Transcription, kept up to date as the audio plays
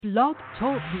Blog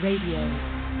Talk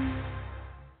Radio.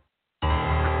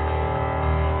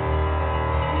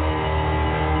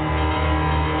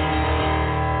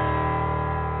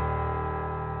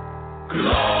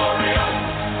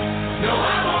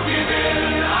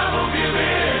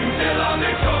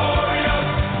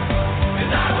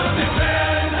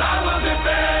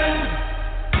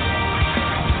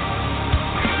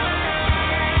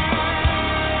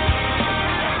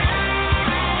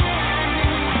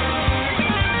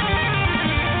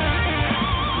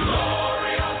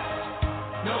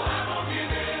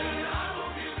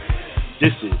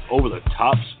 This is Over the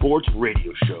Top Sports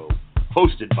Radio Show,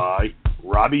 hosted by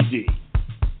Robbie D,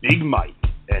 Big Mike,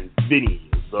 and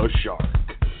Vinny the Shark.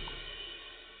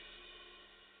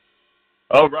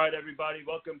 All right, everybody,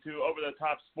 welcome to Over the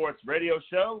Top Sports Radio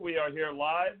Show. We are here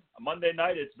live Monday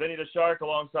night. It's Vinny the Shark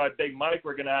alongside Big Mike.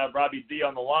 We're going to have Robbie D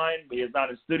on the line. He is not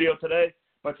in studio today,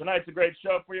 but tonight's a great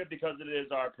show for you because it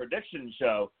is our prediction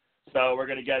show. So we're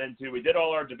going to get into, we did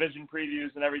all our division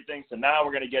previews and everything, so now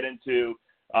we're going to get into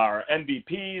our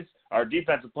MVPs, our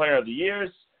Defensive Player of the Years,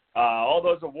 all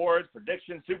those awards,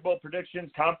 predictions, Super Bowl predictions,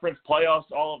 conference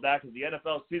playoffs, all of that, because the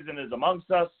NFL season is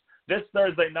amongst us. This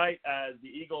Thursday night, as the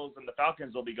Eagles and the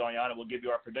Falcons will be going on, and we'll give you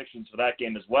our predictions for that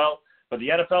game as well. But the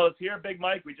NFL is here, Big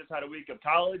Mike. We just had a week of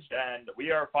college, and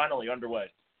we are finally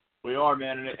underway. We are,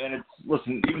 man, and it's,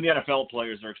 listen, even the NFL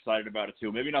players are excited about it,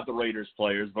 too. Maybe not the Raiders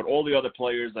players, but all the other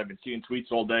players. I've been seeing tweets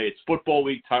all day. It's football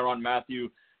week. Tyrann Mathieu,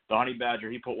 the Honey Badger,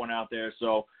 he put one out there.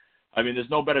 So, I mean, there's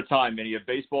no better time. And you have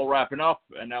baseball wrapping up,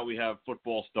 and now we have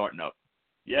football starting up.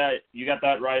 Yeah, you got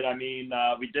that right. I mean,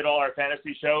 we did all our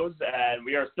fantasy shows, and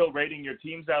we are still rating your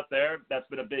teams out there. That's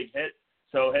been a big hit.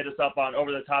 So hit us up on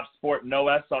Over the Top Sport No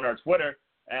S on our Twitter,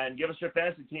 and give us your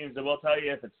fantasy teams, and we'll tell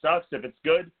you if it sucks, if it's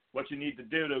good, what you need to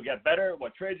do to get better,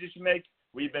 what trades you should make.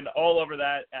 We've been all over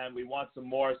that, and we want some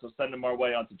more, so send them our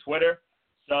way onto Twitter.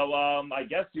 So I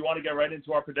guess you want to get right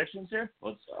into our predictions here?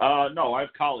 No, I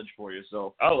have college for you.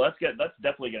 So let's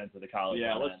definitely get into the college.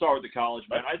 Yeah, let's start with the college,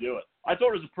 man. Let's do it. I thought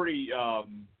it was a pretty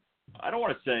I don't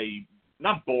want to say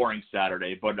not boring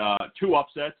Saturday, but two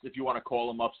upsets, if you want to call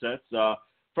them upsets.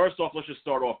 First off, let's just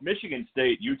start off Michigan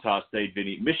State, Utah State,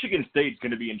 Vinny. Michigan State's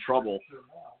going to be in trouble,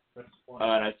 and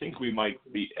I think we might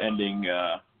be ending.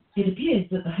 It appears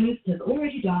that the host has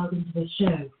already dialed into the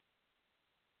show.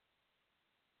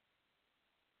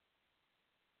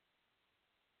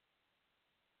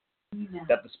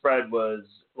 That the spread was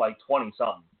like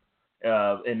 20-something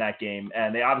in that game,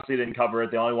 and they obviously didn't cover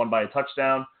it. They only won by a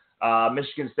touchdown.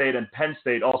 Michigan State and Penn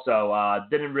State also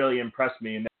didn't really impress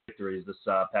me in their victories this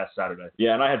past Saturday.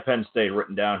 Yeah, and I had Penn State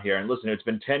written down here. And listen, it's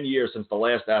been 10 years since the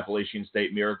last Appalachian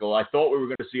State miracle. I thought we were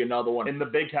going to see another one. In the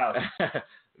big house.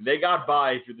 They got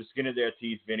by through the skin of their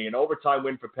teeth, Vinny. An overtime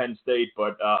win for Penn State,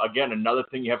 but again, another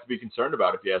thing you have to be concerned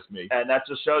about, if you ask me. And that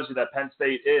just shows you that Penn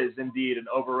State is indeed an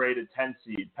overrated 10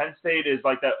 seed. Penn State is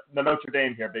like the Notre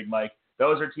Dame here, Big Mike.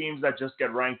 Those are teams that just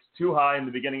get ranked too high in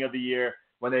the beginning of the year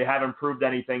when they haven't proved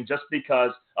anything just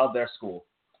because of their school.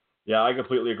 Yeah, I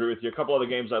completely agree with you. A couple other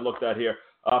games I looked at here.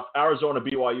 Arizona,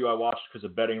 BYU, I watched because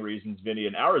of betting reasons, Vinny.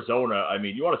 And Arizona, I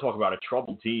mean, you want to talk about a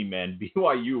troubled team, man.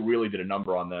 BYU really did a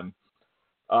number on them.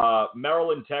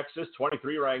 Maryland, Texas,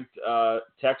 23-ranked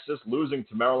Texas, losing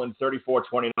to Maryland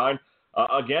 34-29.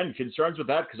 Again, concerns with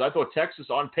that because I thought Texas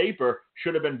on paper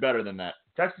should have been better than that.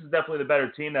 Texas is definitely the better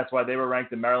team. That's why they were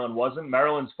ranked and Maryland wasn't.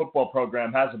 Maryland's football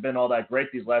program hasn't been all that great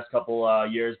these last couple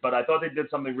years, but I thought they did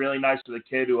something really nice for the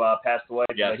kid who passed away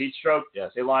from a heat stroke.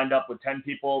 Yes. They lined up with 10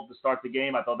 people to start the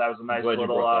game. I thought that was a nice little.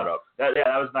 That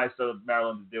was nice of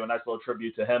Maryland to do, a nice little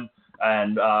tribute to him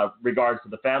and regards to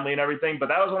the family and everything. But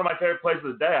that was one of my favorite plays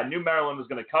of the day. I knew Maryland was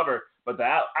going to cover, but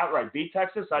the outright beat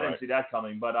Texas, I didn't see that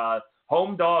coming. But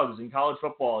home dogs in college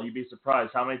football, you'd be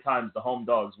surprised how many times the home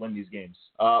dogs win these games.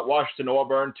 Washington,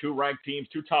 Auburn, two ranked teams,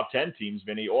 two top 10 teams,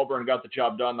 Vinny. Auburn got the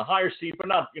job done. The higher seed, but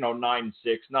not, 9-6,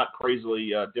 not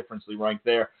crazily differently ranked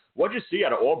there. What'd you see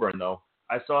out of Auburn, though?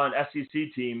 I saw an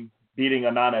SEC team beating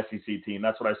a non-SEC team.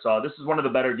 That's what I saw. This is one of the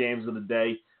better games of the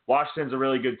day. Washington's a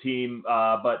really good team,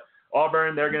 but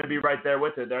Auburn, they're going to be right there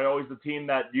with it. They're always the team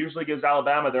that usually gives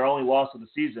Alabama their only loss of the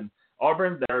season.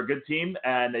 Auburn, they're a good team,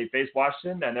 and they face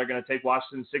Washington, and they're going to take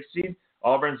Washington 16.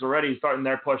 Auburn's already starting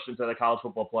their push into the college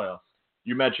football playoffs.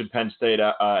 You mentioned Penn State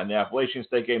in the Appalachian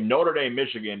State game. Notre Dame,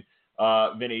 Michigan,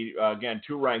 Vinny, again,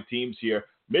 two ranked teams here.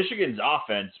 Michigan's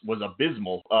offense was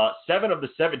abysmal. 7 of the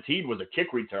 17 was a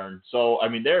kick return. So, I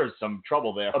mean, there's some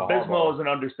trouble there for abysmal Harbaugh. is an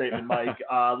understatement, Mike.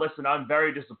 Listen, I'm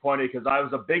very disappointed because I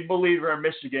was a big believer in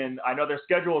Michigan. I know their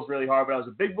schedule is really hard, but I was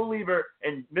a big believer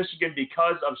in Michigan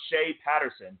because of Shea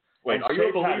Patterson. Wait, And are you a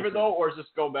Shea believer, Patterson. though, or is this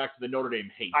going back to the Notre Dame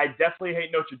hate? I definitely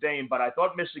hate Notre Dame, but I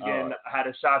thought Michigan had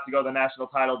a shot to go to the national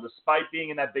title despite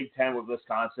being in that Big Ten with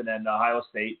Wisconsin and Ohio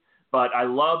State. But I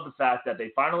love the fact that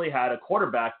they finally had a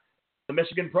quarterback in the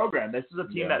Michigan program. This is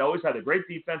a team that always had a great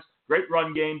defense, great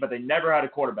run game, but they never had a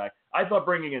quarterback. I thought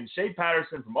bringing in Shea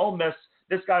Patterson from Ole Miss,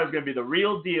 this guy was going to be the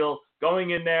real deal going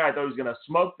in there. I thought he was going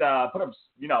to put up,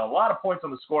 a lot of points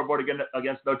on the scoreboard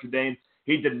against Notre Dame.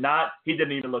 He did not. He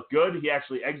didn't even look good. He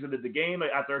actually exited the game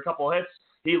after a couple hits.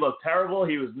 He looked terrible.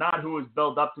 He was not who he was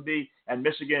built up to be. And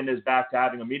Michigan is back to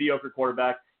having a mediocre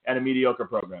quarterback and a mediocre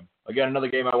program. Again, another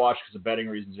game I watched because of betting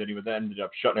reasons, Vinny, but then ended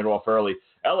up shutting it off early.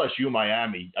 LSU,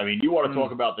 Miami. I mean, you want to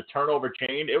talk about the turnover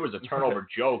chain? It was a turnover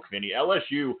joke, Vinny.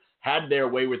 LSU had their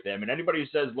way with them. And anybody who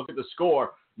says, look at the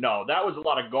score, no, that was a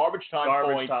lot of garbage time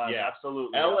points. Yeah,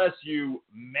 absolutely. LSU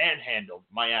manhandled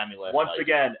Miami last night. Once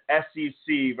again,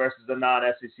 SEC versus the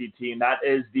non-SEC team. That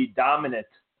is the dominant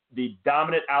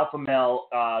alpha male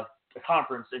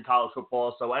conference in college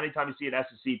football. So anytime you see an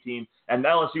SEC team, and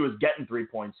LSU is getting 3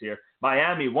 points here.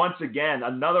 Miami, once again,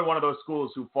 another one of those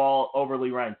schools who fall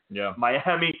overly ranked. Yeah.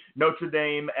 Miami, Notre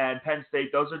Dame, and Penn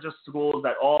State, those are just schools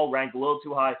that all rank a little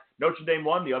too high. Notre Dame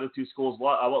won. The other two schools,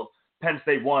 Penn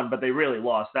State won, but they really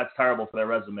lost. That's terrible for their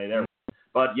resume there.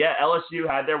 But, yeah, LSU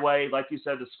had their way. Like you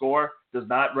said, the score does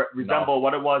not resemble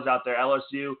what it was out there.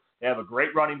 LSU, they have a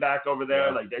great running back over there.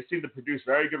 Yeah. Like, they seem to produce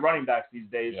very good running backs these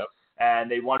days. Yep. And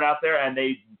they won out there, and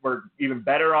they were even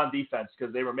better on defense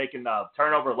because they were making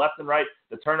turnover left and right.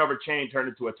 The turnover chain turned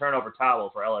into a turnover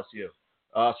towel for LSU.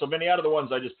 So many out of the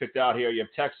ones I just picked out here, you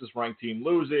have Texas-ranked team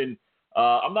losing.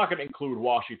 I'm not going to include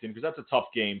Washington because that's a tough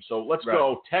game. So let's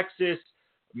go Texas,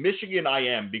 Michigan. I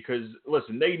am because,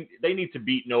 listen, they need to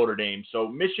beat Notre Dame. So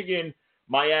Michigan,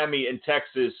 Miami, and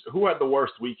Texas, who had the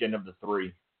worst weekend of the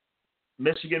three?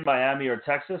 Michigan, Miami, or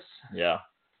Texas? Yeah.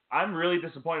 I'm really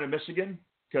disappointed in Michigan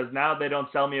because now they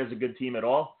don't sell me as a good team at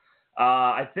all.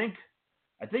 I think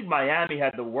Miami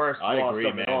had the worst loss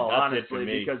of it all, honestly,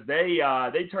 because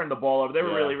they turned the ball over. They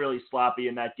were really, really sloppy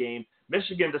in that game.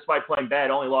 Michigan, despite playing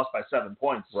bad, only lost by 7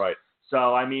 points. Right.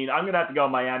 So, I mean, I'm going to have to go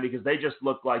Miami because they just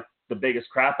look like the biggest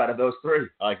crap out of those three.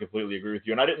 I completely agree with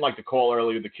you. And I didn't like the call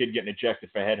earlier with the kid getting ejected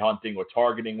for headhunting or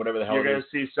targeting, whatever the hell You're it is.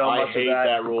 going to see so much of that. I hate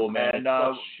that rule, man.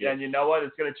 And you know what?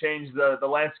 It's going to change the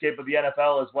landscape of the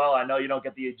NFL as well. I know you don't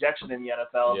get the ejection in the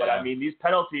NFL, but, I mean, these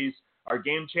penalties are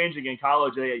game-changing in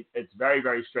college. It's very,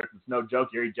 very strict. It's no joke.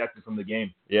 You're ejected from the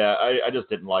game. Yeah, I just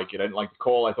didn't like it. I didn't like the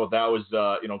call. I thought that was,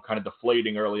 kind of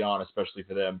deflating early on, especially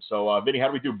for them. So, Vinny, how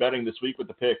do we do betting this week with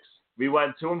the picks? We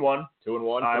went 2-1.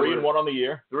 2-1. 3-1 on the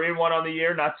year. 3-1 on the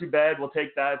year. Not too bad. We'll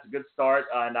take that. It's a good start.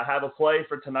 And I have a play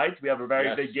for tonight. We have a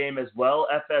very big game as well.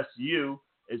 FSU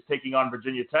is taking on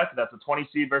Virginia Tech. That's a 20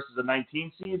 seed versus a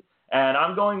 19 seed. And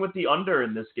I'm going with the under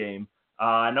in this game.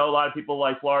 I know a lot of people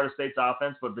like Florida State's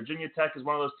offense, but Virginia Tech is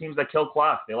one of those teams that kill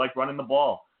clock. They like running the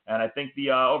ball. And I think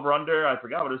the over-under, I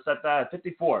forgot what it set that at,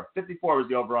 54. 54 was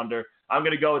the over-under. I'm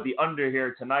going to go with the under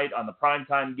here tonight on the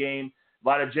primetime game. A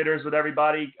lot of jitters with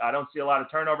everybody. I don't see a lot of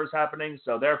turnovers happening.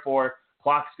 So, therefore,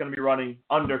 clock's going to be running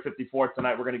under 54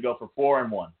 tonight. We're going to go for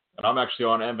 4-1. And I'm actually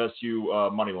on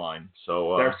FSU money line.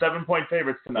 So they're 7-point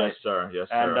favorites tonight. Yes, sir. Yes,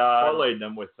 sir. And parlayed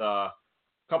them with a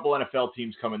couple NFL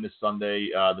teams coming this Sunday,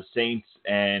 the Saints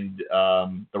and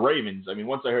the Ravens. I mean,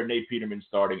 once I heard Nate Peterman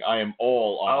starting, I am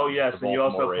all on. Oh, yes, the and you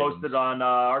also Ravens. posted on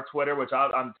our Twitter, which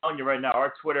I'm telling you right now,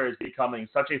 our Twitter is becoming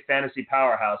such a fantasy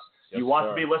powerhouse. Yes, you want sir.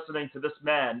 to be listening to this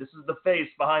man. This is the face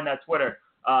behind that Twitter.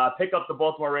 Pick up the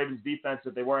Baltimore Ravens defense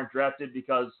if they weren't drafted,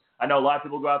 because I know a lot of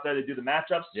people go out there, they do the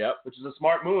matchups, which is a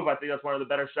smart move. I think that's one of the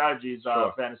better strategies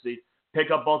of fantasy.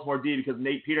 Pick up Baltimore D because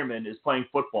Nate Peterman is playing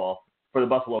football for the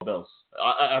Buffalo Bills.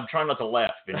 I'm trying not to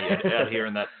laugh, Vinny, at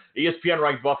hearing that. ESPN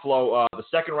ranked Buffalo, the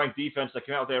second-ranked defense that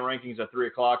came out with their rankings at 3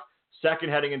 o'clock, second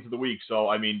heading into the week. So,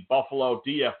 I mean, Buffalo,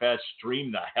 DFS,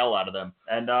 streamed the hell out of them.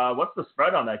 And what's the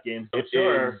spread on that game? It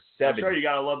is 7. I'm sure you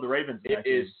got to love the Ravens. It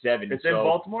is 7. It's in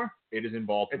Baltimore? It is in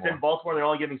Baltimore. It's in Baltimore. They're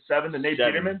only giving 7 to Nate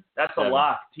 7. Peterman. That's 7. a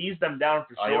lock. Tease them down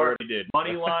for sure. I already did.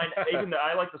 Money line.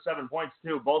 I like the 7 points,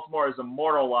 too. Baltimore is a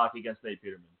mortal lock against Nate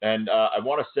Peterman. And I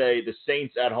want to say the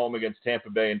Saints at home against Tampa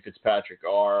Bay and Fitzpatrick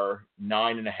are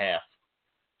 9.5.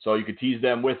 So you could tease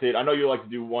them with it. I know you like to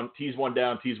do tease one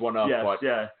down, tease one up. Yes, but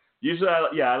yeah. Usually,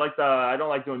 I don't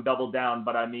like doing double down,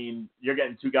 but I mean, you're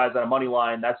getting 2 guys on a money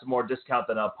line. That's more discount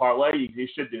than a parlay. You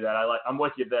should do that. I'm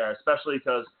with you there, especially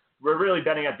because we're really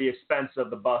betting at the expense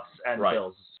of the Bucks and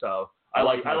Bills. So I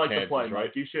like the play, right?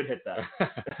 Mike. You should hit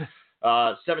that.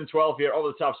 7:12 here, Over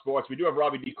the Top Sports. We do have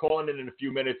Robbie D calling in a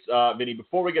few minutes. Vinny,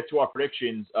 before we get to our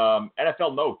predictions,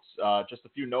 NFL notes, just a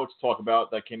few notes to talk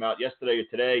about that came out yesterday or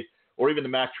today. or even the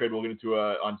Mac trade we'll get into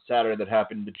on Saturday that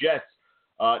happened. The Jets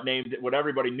named what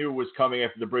everybody knew was coming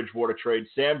after the Bridgewater trade,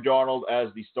 Sam Darnold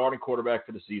as the starting quarterback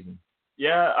for the season.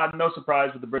 Yeah, I'm no surprise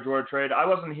with the Bridgewater trade. I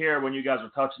wasn't here when you guys were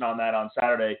touching on that on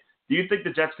Saturday. Do you think the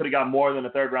Jets could have got more than a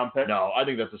third-round pick? No, I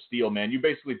think that's a steal, man. You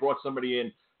basically brought somebody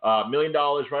in, $1 million,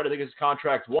 right? I think his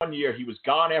contract 1 year. He was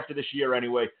gone after this year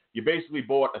anyway. You basically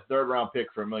bought a third-round pick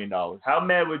for $1 million. How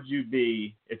mad would you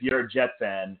be if you're a Jet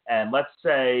fan, and let's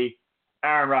say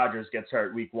Aaron Rodgers gets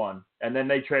hurt week 1, and then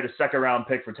they trade a second-round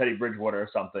pick for Teddy Bridgewater or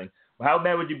something? How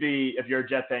mad would you be if you're a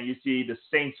Jet fan, you see the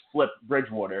Saints flip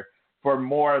Bridgewater for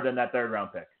more than that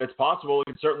third-round pick? It's possible. It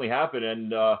can certainly happen.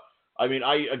 And,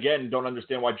 I, again, don't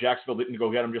understand why Jacksonville didn't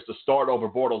go get him just to start over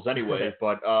Bortles anyway.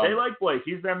 But they like Blake.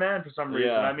 He's their man for some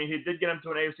reason. Yeah. I mean, he did get him to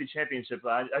an AFC championship.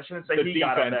 I shouldn't say the he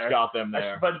got him defense there. got them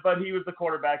there. But he was the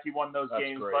quarterback. He won those That's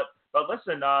games. great. But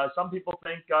listen, some people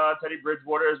think Teddy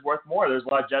Bridgewater is worth more. There's a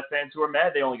lot of Jet fans who are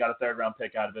mad they only got a third-round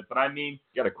pick out of it. But, I mean,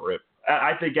 Got a grip.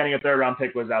 I think getting a third-round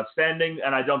pick was outstanding,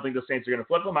 and I don't think the Saints are going to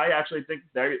flip him. I actually think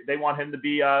they want him to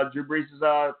be Drew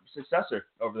Brees' successor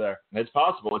over there. It's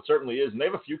possible. It certainly is. And they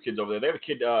have a few kids over there. They have a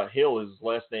kid, Hill is his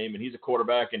last name, and he's a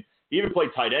quarterback. And he even played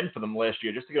tight end for them last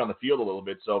year just to get on the field a little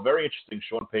bit. So very interesting,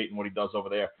 Sean Payton, what he does over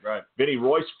there. Right. Vinny,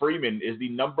 Royce Freeman is the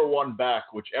number 1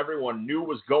 back, which everyone knew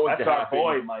was going to happen. That's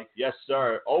our boy, Mike. Yes,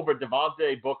 sir. Over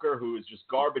Devontae Booker, who is just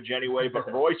garbage anyway.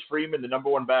 But Royce Freeman, the number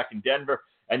 1 back in Denver.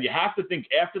 And you have to think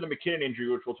after the McKinnon injury,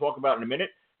 which we'll talk about in a minute,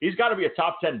 he's got to be a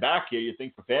top 10 back here, you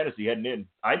think, for fantasy heading in.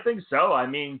 I think so. I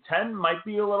mean, 10 might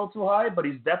be a little too high, but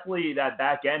he's definitely that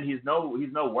back end. He's no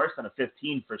worse than a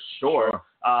 15 for sure.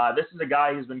 This is a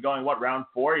guy who's been going, round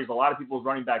 4? He's a lot of people's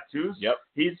running back 2s. Yep.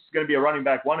 He's going to be a running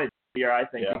back 1 here, I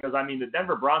think, Yeah. because, I mean, the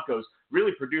Denver Broncos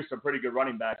really produce some pretty good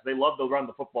running backs. They love to run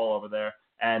the football over there,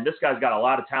 and this guy's got a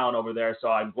lot of talent over there, so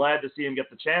I'm glad to see him get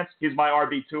the chance. He's my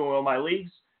RB2 in all my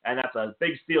leagues. And that's a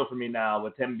big steal for me now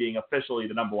with him being officially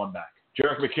the number 1 back.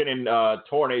 Jerick McKinnon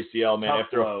tore an ACL, man, Tough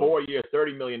after blow. a 4-year,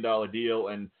 $30 million deal,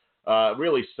 and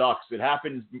really sucks. It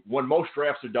happens when most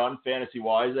drafts are done,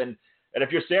 fantasy-wise, and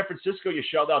if you're San Francisco, you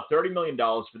shelled out $30 million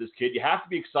for this kid. You have to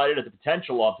be excited at the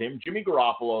potential of him. Jimmy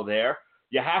Garoppolo there.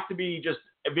 You have to be just,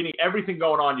 Vinny, everything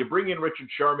going on. You bring in Richard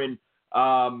Sherman,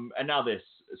 and now this.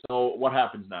 So what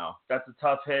happens now? That's a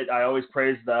tough hit. I always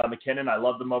praised McKinnon. I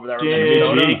loved him over there.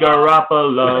 Jimmy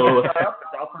Garoppolo. It's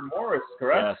Alfred Morris,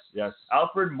 correct? Yes.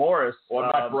 Alfred Morris. Or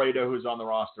Matt Breida, who's on the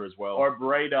roster as well. Or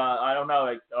Breida. I don't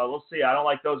know. We'll see. I don't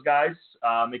like those guys.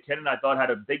 McKinnon, I thought,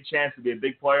 had a big chance to be a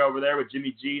big player over there with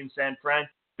Jimmy G in San Fran.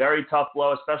 Very tough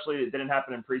blow, especially it didn't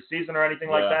happen in preseason or anything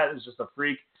like that. It was just a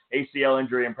freak ACL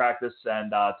injury in practice,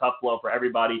 and tough blow for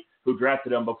everybody who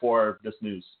drafted him before this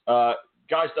news.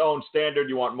 Guys to own standard,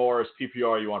 you want Morris.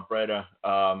 PPR, you want Breida.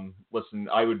 Listen,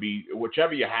 I would be,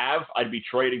 whichever you have, I'd be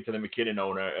trading to the McKinnon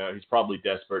owner. He's probably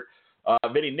desperate.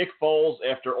 Vinny, Nick Foles,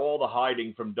 after all the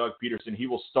hiding from Doug Peterson, he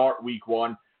will start week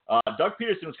 1. Doug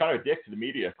Peterson was kind of a dick to the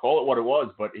media. Call it what it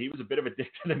was, but he was a bit of a dick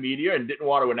to the media and didn't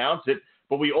want to announce it.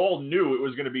 But we all knew it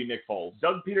was going to be Nick Foles.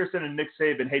 Doug Peterson and Nick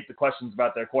Saban hate the questions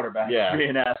about their quarterback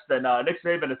being asked. And Nick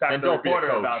Saban attacked the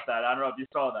reporter about that. I don't know if you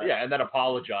saw that. Yeah, and then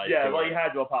apologized. Yeah, well, he had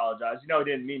to apologize. You know he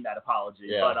didn't mean that apology.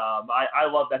 Yeah. But I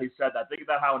love that he said that. Think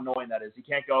about how annoying that is. He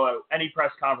can't go at any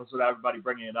press conference without everybody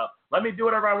bringing it up. Let me do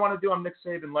whatever I want to do. I'm Nick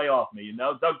Saban. Lay off me. You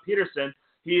know, Doug Peterson,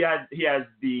 he has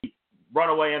the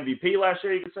runaway MVP last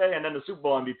year, you could say, and then the Super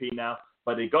Bowl MVP now.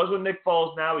 But he goes with Nick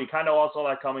Foles now. He kind of all saw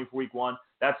that coming for week 1.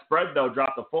 That spread, though,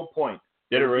 dropped a full point.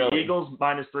 Did it really? The Eagles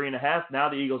 -3.5. Now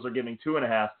the Eagles are giving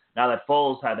 2.5. Now that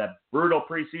Foles had that brutal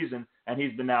preseason, and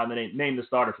he's been now named the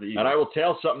starter for the Eagles. And I will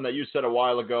tell something that you said a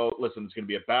while ago. Listen, it's going to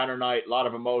be a banner night, a lot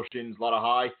of emotions, a lot of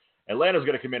high. Atlanta's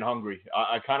going to come in hungry.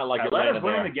 I kind of like Atlanta Atlanta's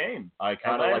winning there. the game. I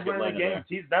kind of like winning Atlanta the game. there.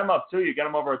 Tease them up, too. You get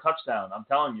them over a touchdown. I'm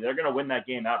telling you, they're going to win that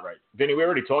game outright. Vinny, we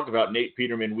already talked about Nate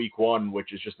Peterman week 1,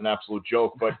 which is just an absolute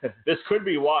joke. But this could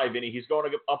be why, Vinny. He's going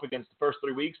up against the first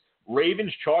 3 weeks.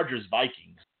 Ravens, Chargers,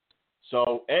 Vikings.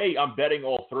 So, A, I'm betting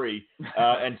all 3.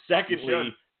 And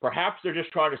secondly, perhaps they're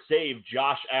just trying to save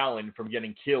Josh Allen from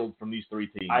getting killed from these 3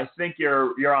 teams. I think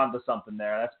you're onto something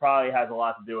there. That probably has a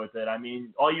lot to do with it. I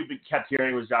mean, all you kept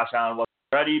hearing was Josh Allen wasn't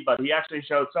ready, but he actually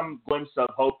showed some glimpse of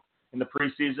hope in the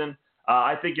preseason.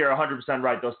 I think you're 100%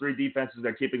 right. Those 3 defenses,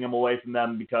 they're keeping him away from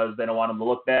them because they don't want him to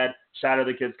look bad, shatter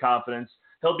the kid's confidence.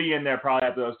 He'll be in there probably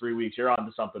after those 3 weeks. You're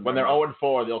onto something. When they're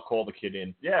 0-4, they'll call the kid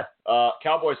in. Yeah.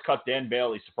 Cowboys cut Dan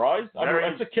Bailey. Surprised?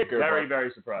 That's a kicker.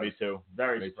 Very surprised. Me too.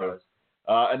 Very surprised.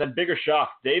 And then bigger shock,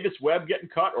 Davis Webb getting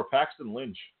cut or Paxton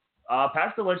Lynch?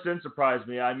 Paxton Lynch didn't surprise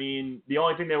me. I mean, the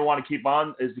only thing they would want to keep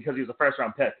on is because he was a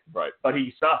first-round pick. Right. But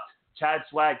he sucked. Chad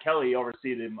Swag Kelly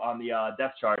overseed him on the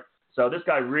depth chart. So this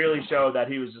guy really showed that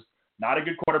he was just not a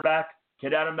good quarterback.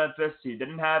 Kid out of Memphis. He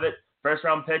didn't have it.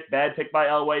 First-round pick, bad pick by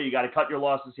Elway. You got to cut your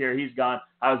losses here. He's gone.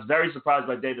 I was very surprised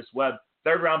by Davis Webb.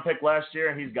 Third-round pick last year,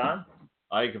 and he's gone.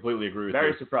 I completely agree with you.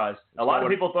 Very surprised. A lot of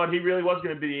people thought he really was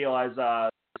going to be Eli's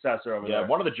successor over there. Yeah,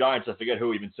 one of the Giants, I forget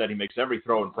who, even said he makes every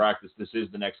throw in practice. This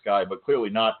is the next guy, but clearly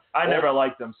not. I never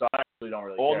liked him, so I actually don't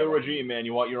really care. All new regime, man.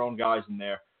 You want your own guys in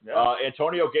there. Yeah.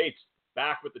 Antonio Gates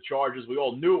back with the Chargers. We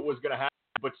all knew it was going to happen,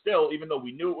 but still, even though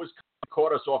we knew it was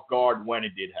caught us off guard when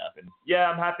it did happen. Yeah,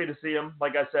 I'm happy to see him.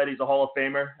 Like I said, he's a Hall of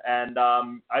Famer, and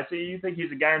I see you think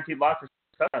he's a guaranteed lock for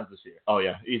touchdowns this year. Oh,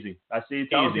 yeah, easy. I see you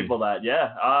telling people that.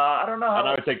 Yeah, I don't know how. And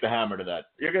I would take the hammer to that.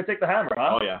 You're going to take the hammer,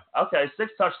 huh? Oh, yeah. Okay,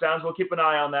 6 touchdowns. We'll keep an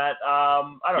eye on that.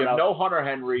 I don't know. No Hunter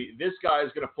Henry. This guy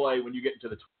is going to play when you get into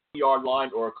the 20-yard line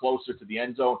or closer to the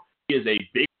end zone. He is a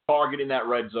big target in that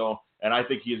red zone, and I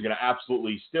think he is going to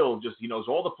absolutely he knows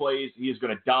all the plays. He is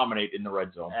going to dominate in the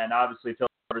red zone. And obviously, Phil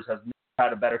Rivers has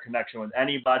had a better connection with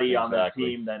anybody on the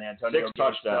team than Antonio 6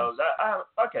 touchdowns.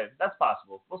 So okay, that's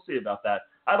possible. We'll see about that.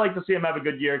 I'd like to see him have a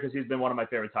good year because he's been one of my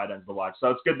favorite tight ends to watch. So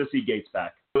it's good to see Gates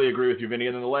back. I really agree with you, Vinny.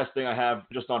 And then the last thing I have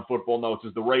just on football notes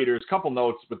is the Raiders. Couple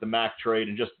notes with the Mack trade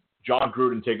and just John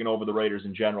Gruden taking over the Raiders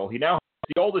in general. He now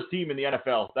has the oldest team in the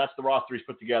NFL. That's the roster he's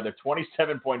put together.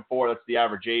 27.4. That's the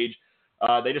average age.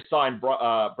 They just signed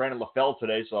Brandon LaFell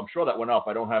today, so I'm sure that went up.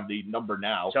 I don't have the number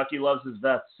now. Chucky loves his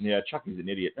vets. Yeah, Chucky's an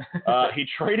idiot. He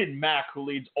traded Mack, who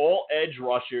leads all edge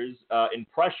rushers in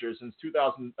pressure since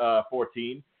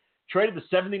 2014. Traded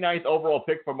the 79th overall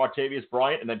pick for Martavius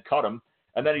Bryant and then cut him.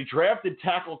 And then he drafted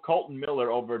tackle Colton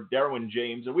Miller over Derwin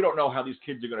James. And we don't know how these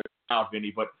kids are going to come out,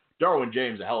 Vinny, but Derwin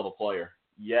James is a hell of a player.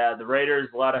 Yeah, the Raiders,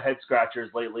 a lot of head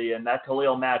scratchers lately, and that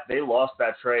Khalil Mack, they lost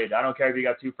that trade. I don't care if you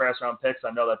got 2 first-round picks.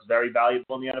 I know that's very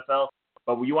valuable in the NFL.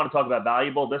 But when you want to talk about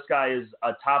valuable, this guy is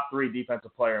a top 3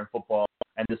 defensive player in football.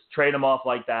 And just trade him off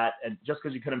like that, and just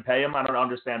because you couldn't pay him, I don't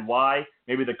understand why.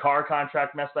 Maybe the Carr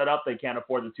contract messed that up. They can't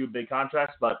afford the 2 big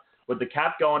contracts. But with the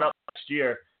cap going up next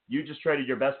year, you just traded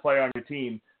your best player on your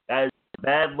team. That is a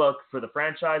bad look for the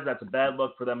franchise. That's a bad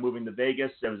look for them moving to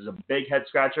Vegas. It was a big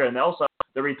head-scratcher. And also,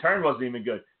 the return wasn't even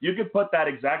good. You could put that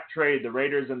exact trade the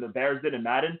Raiders and the Bears did in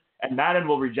Madden, and Madden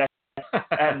will reject it.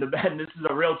 and this is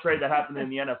a real trade that happened in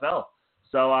the NFL.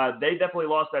 So they definitely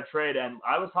lost that trade, and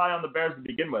I was high on the Bears to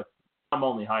begin with. I'm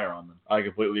only higher on them. I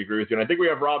completely agree with you. And I think we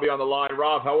have Robbie on the line.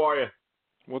 Rob, how are you?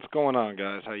 What's going on,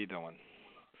 guys? How you doing?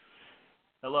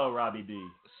 Hello, Robbie B.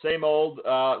 Same old.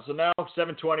 So now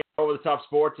 7:20 over the top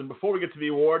sports. And before we get to the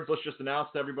awards, let's just announce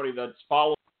to everybody that's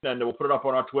following, and we'll put it up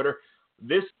on our Twitter.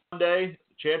 This Sunday,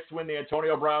 chance to win the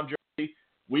Antonio Brown jersey.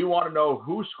 We want to know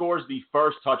who scores the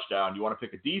first touchdown. You want to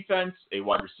pick a defense, a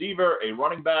wide receiver, a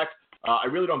running back. I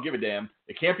really don't give a damn.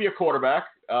 It can't be a quarterback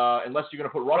unless you're going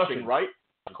to put rushing, right?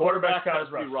 A quarterback has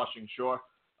to be rushing, sure.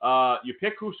 You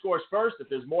pick who scores first. If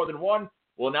there's more than one,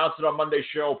 we'll announce it on Monday's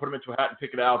show, put them into a hat and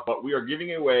pick it out. But we are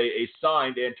giving away a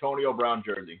signed Antonio Brown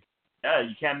jersey. Yeah,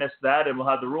 you can't miss that. And we'll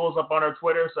have the rules up on our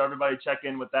Twitter, so everybody check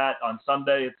in with that on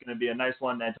Sunday. It's going to be a nice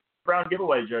one. Antonio Brown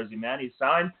giveaway jersey, man. He's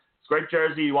signed. It's a great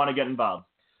jersey. You want to get involved.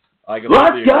 Let's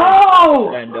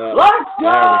go! And, let's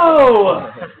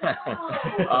go!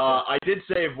 I did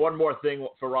save one more thing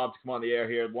for Rob to come on the air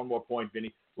here. One more point,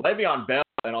 Vinny. Le'Veon Bell,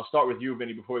 and I'll start with you,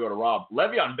 Vinny, before we go to Rob.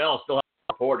 Le'Veon Bell still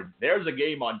hasn't reported. There's a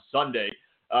game on Sunday.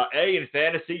 A, in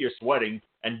fantasy, you're sweating.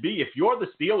 And B, if you're the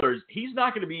Steelers, he's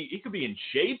not going to be – he could be in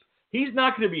shape. He's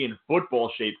not going to be in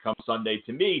football shape come Sunday.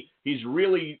 To me, he's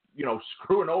really,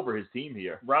 screwing over his team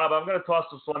here. Rob, I'm going to toss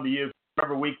this one to you.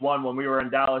 Remember week 1 when we were in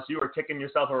Dallas, you were kicking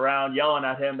yourself around, yelling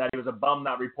at him that he was a bum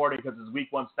not reporting because his week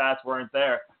 1 stats weren't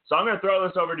there. So I'm going to throw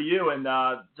this over to you and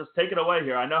just take it away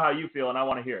here. I know how you feel, and I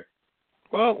want to hear it.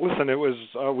 Well, listen, it was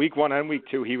week 1 and week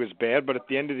 2 he was bad, but at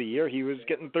the end of the year he was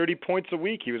getting 30 points a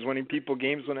week. He was winning people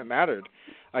games when it mattered.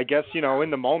 I guess, in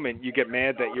the moment you get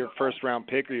mad that your first-round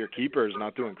pick or your keeper is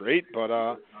not doing great,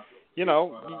 but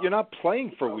you're not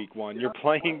playing for week 1. You're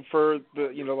playing for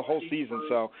the whole season.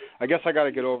 So I guess I got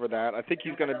to get over that. I think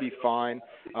he's going to be fine.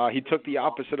 He took the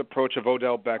opposite approach of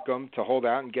Odell Beckham to hold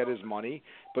out and get his money.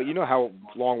 But you know how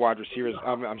long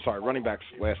running backs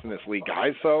last in this league,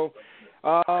 guys. So,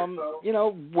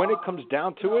 when it comes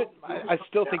down to it, I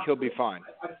still think he'll be fine.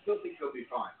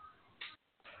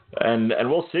 And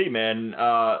we'll see, man.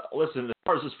 Listen, as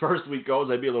far as this first week goes,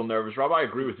 I'd be a little nervous. Rob, I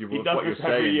agree with you. He does this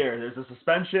every year. There's a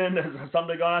suspension. There's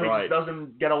something going on. Right. He just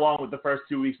doesn't get along with the first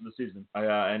 2 weeks of the season.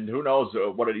 And who knows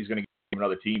what he's going to give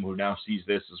another team who now sees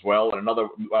this as well. And another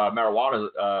marijuana,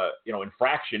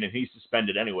 infraction, and he's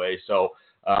suspended anyway. So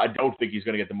I don't think he's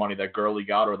going to get the money that Gurley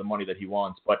got or the money that he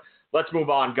wants. But let's move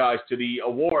on, guys, to the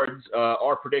awards,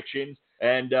 our predictions.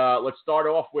 And let's start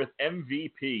off with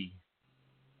MVP.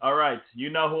 All right,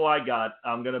 you know who I got.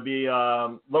 I'm going to be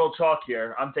a little chalk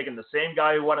here. I'm taking the same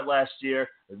guy who won it last year,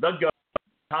 the GOAT,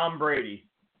 Tom Brady.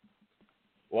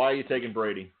 Why are you taking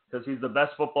Brady? Because he's the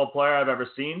best football player I've ever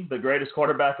seen, the greatest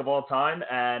quarterback of all time,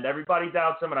 and everybody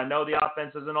doubts him, and I know the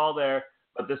offense isn't all there,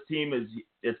 but this team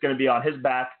it's going to be on his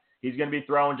back. He's going to be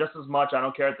throwing just as much. I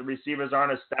don't care if the receivers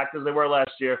aren't as stacked as they were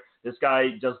last year. This guy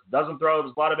just doesn't throw.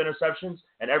 There's a lot of interceptions,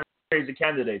 and every year he's a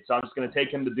candidate, so I'm just going to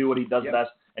take him to do what he does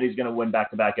best, and he's going to win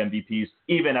back-to-back MVPs,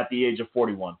 even at the age of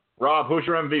 41. Rob, who's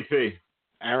your MVP?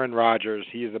 Aaron Rodgers.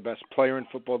 He is the best player in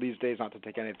football these days, not to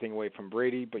take anything away from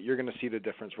Brady, but you're going to see the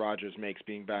difference Rodgers makes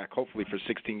being back, hopefully for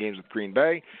 16 games with Green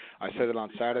Bay. I said it on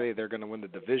Saturday. They're going to win the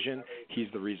division. He's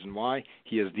the reason why.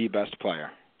 He is the best player.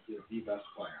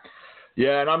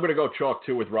 Yeah, and I'm going to go chalk,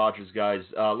 too, with Rodgers, guys.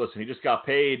 Listen, he just got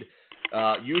paid.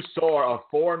 You saw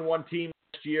a 4-1 team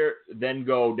last year then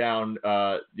go down,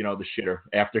 the shitter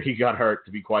after he got hurt,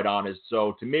 to be quite honest.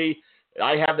 So, to me,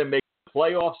 I have them make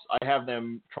playoffs. I have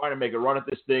them trying to make a run at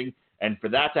this thing, and for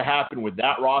that to happen with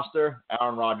that roster,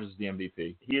 Aaron Rodgers is the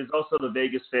MVP. He is also the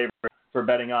Vegas favorite for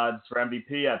betting odds for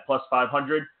MVP at plus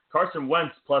 500. Carson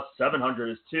Wentz plus 700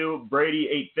 is 2. Brady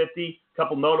 850.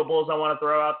 Couple notables I want to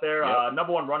throw out there. Yep.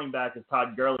 Number one running back is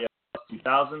Todd Gurley at plus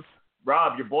 2,000.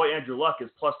 Rob, your boy Andrew Luck is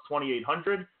plus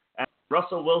 2,800. And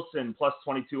Russell Wilson plus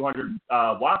 2,200.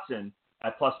 Watson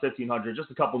at plus 1,500.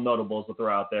 Just a couple notables to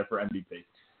throw out there for MVP.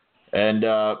 And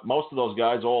most of those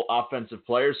guys, all offensive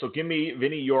players. So give me,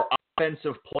 Vinny, your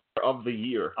offensive player of the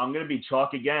year. I'm going to be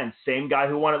chalk again. Same guy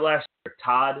who won it last year,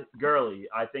 Todd Gurley.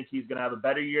 I think he's going to have a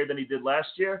better year than he did last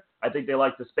year. I think they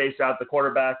like to space out the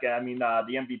quarterback, the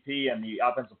MVP and the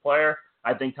offensive player.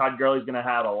 I think Todd Gurley's going to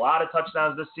have a lot of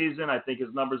touchdowns this season. I think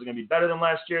his numbers are going to be better than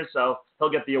last year, so he'll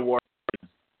get the award.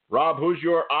 Rob, who's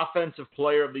your offensive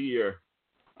player of the year?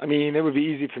 I mean, it would be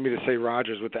easy for me to say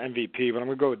Rodgers with the MVP, but I'm going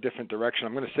to go a different direction.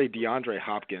 I'm going to say DeAndre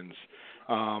Hopkins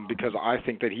because I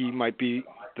think that he might be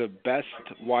the best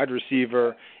wide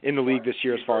receiver in the league this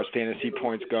year as far as fantasy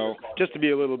points go. Just to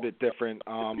be a little bit different,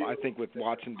 I think with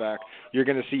Watson back, you're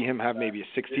going to see him have maybe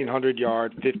a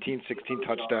 1,600-yard, 15, 16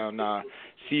 touchdown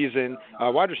season.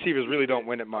 Wide receivers really don't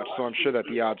win it much, so I'm sure that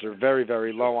the odds are very,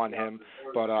 very low on him.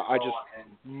 But I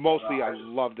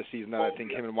love the season that I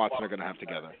think him and Watson are going to have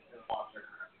together.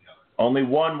 Only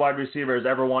one wide receiver has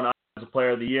ever won Offensive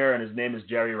Player of the Year, and his name is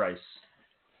Jerry Rice.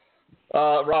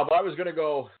 Rob, I was going to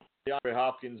go DeAndre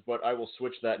Hopkins, but I will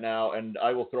switch that now, and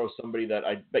I will throw somebody that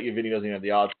I bet you Vinny doesn't even have the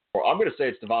odds for. I'm going to say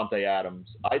it's Davante Adams.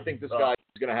 I think this guy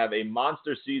is going to have a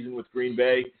monster season with Green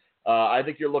Bay. I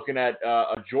think you're looking at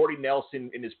a Jordy Nelson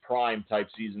in his prime type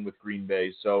season with Green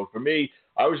Bay. So for me,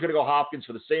 I was going to go Hopkins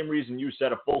for the same reason you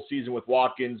said, a full season with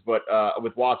Watson, But I'll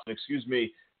go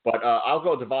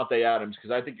Davante Adams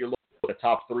because I think you're looking at a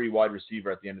top 3 wide receiver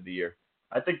at the end of the year.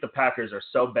 I think the Packers are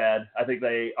so bad. I think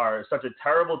they are such a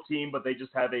terrible team, but they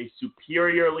just have a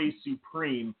superiorly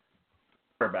supreme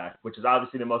quarterback, which is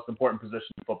obviously the most important position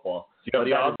in football. You got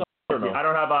the odds or no? I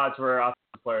don't have odds for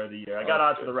Offensive Player of the Year. I got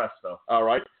odds for the rest, though. All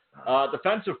right.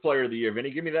 Defensive Player of the Year,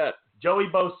 Vinny, give me that. Joey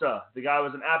Bosa. The guy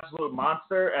was an absolute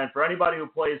monster, and for anybody who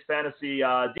plays fantasy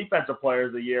Defensive Player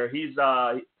of the Year, he's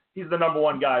the number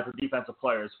one guy for defensive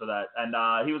players for that. And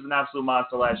he was an absolute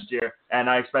monster last year, and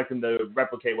I expect him to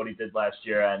replicate what he did last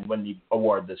year and win the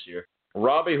award this year.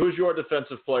 Robbie, who's your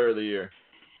Defensive Player of the Year?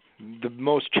 The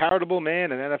most charitable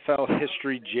man in NFL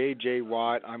history, J.J.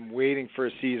 Watt. I'm waiting for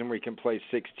a season where he can play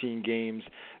 16 games.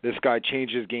 This guy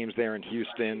changes games there in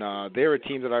Houston. They're a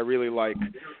team that I really like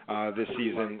this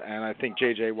season, and I think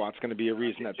J.J. Watt's going to be a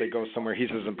reason that they go somewhere. He's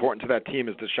as important to that team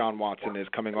as Deshaun Watson is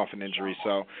coming off an injury.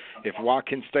 So if Watt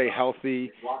can stay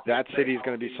healthy, that city's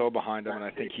going to be so behind him, and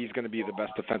I think he's going to be the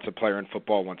best defensive player in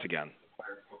football once again.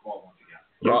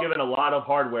 You're giving a lot of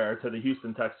hardware to the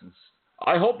Houston Texans.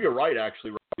 I hope you're right,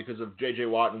 actually, because of J.J.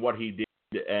 Watt and what he did.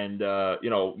 And,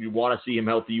 you want to see him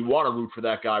healthy. You want to root for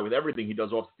that guy with everything he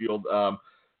does off the field.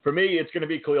 For me, it's going to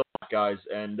be Khalil Mack, guys.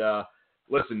 And,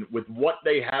 listen, with what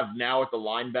they have now at the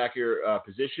linebacker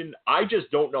position, I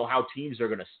just don't know how teams are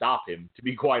going to stop him, to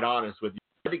be quite honest with you.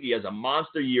 I think he has a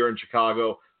monster year in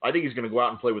Chicago. I think he's going to go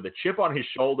out and play with a chip on his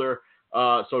shoulder.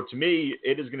 So, to me,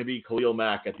 it is going to be Khalil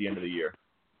Mack at the end of the year.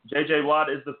 J.J.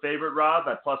 Watt is the favorite, Rob,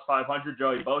 at plus 500.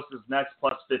 Joey Bosa is next,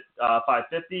 plus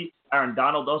 550. Aaron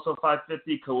Donald also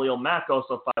 550. Khalil Mack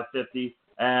also 550.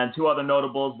 And 2 other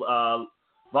notables,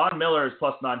 Von Miller is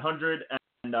plus 900.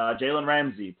 And Jalen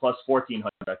Ramsey plus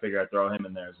 1,400. I figure I'd throw him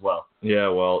in there as well. Yeah,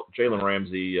 well, Jalen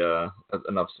Ramsey,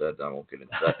 enough said. I won't get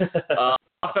into that.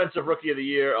 Offensive Rookie of the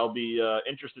Year, I'll be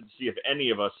interested to see if any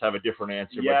of us have a different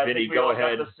answer. Yeah, but Vinny, go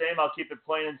ahead. The same. I'll keep it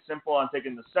plain and simple. I'm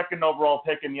taking the 2nd overall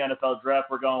pick in the NFL draft.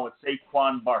 We're going with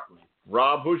Saquon Barkley.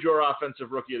 Rob, who's your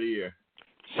offensive rookie of the year?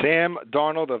 Sam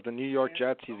Darnold of the New York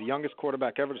Jets. He's the youngest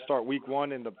quarterback ever to start Week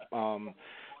 1 in the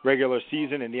regular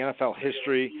season in the NFL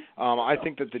history. I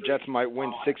think that the Jets might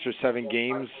win 6 or 7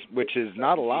 games, which is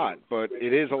not a lot, but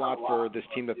it is a lot for this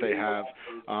team that they have.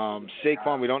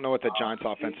 Saquon, we don't know what the Giants'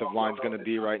 offensive line is going to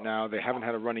be right now. They haven't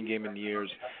had a running game in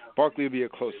years. Barkley will be a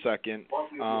close second.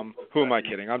 Who am I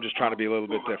kidding? I'm just trying to be a little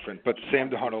bit different. But Sam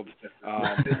Darnold,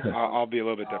 I'll be a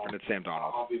little bit different. It's Sam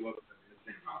Darnold.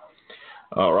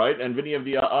 All right, and Vinny, have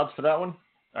the odds for that one?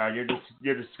 You're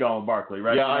just going with Barkley,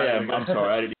 right? Yeah, I am. I'm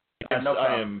sorry. I didn't. No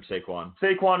I am Saquon.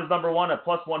 Saquon is number 1 at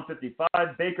plus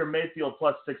 155. Baker Mayfield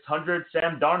plus 600.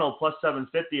 Sam Darnold plus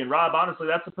 750. And Rob, honestly,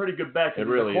 that's a pretty good bet. It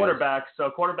really quarterback. So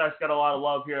quarterbacks got a lot of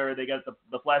love here. They get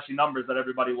the flashy numbers that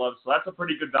everybody loves. So that's a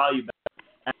pretty good value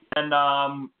bet.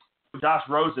 And Josh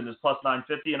Rosen is plus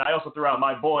 950. And I also threw out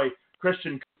my boy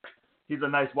Christian Kirk. He's a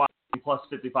nice wide plus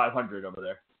 5,500 over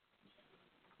there.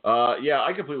 Yeah,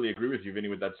 I completely agree with you, Vinny,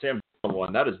 with that Sam Darnold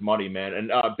one. That is money, man. And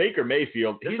Baker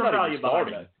Mayfield, he's not even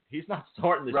starting. He's not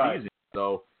starting the season,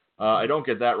 so I don't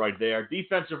get that right there.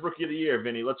 Defensive Rookie of the Year,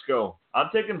 Vinny, let's go. I'm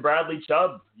taking Bradley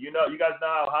Chubb. You guys know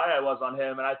how high I was on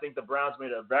him, and I think the Browns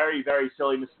made a very, very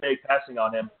silly mistake passing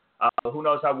on him. Who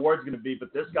knows how Ward's going to be,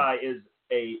 but this guy is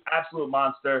a absolute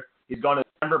monster. He's going to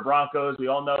the Denver Broncos. We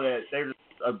all know that they're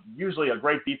usually a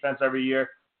great defense every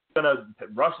year. He's going to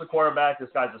rush the quarterback. This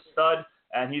guy's a stud,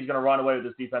 and he's going to run away with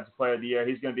this Defensive Player of the Year.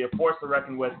 He's going to be a force to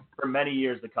reckon with for many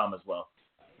years to come as well.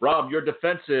 Rob, your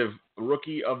Defensive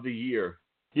Rookie of the Year.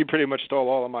 You pretty much stole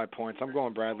all of my points. I'm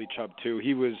going Bradley Chubb, too.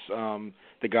 He was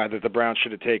the guy that the Browns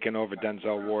should have taken over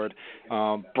Denzel Ward.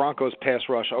 Broncos pass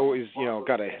rush always,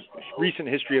 got a recent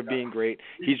history of being great.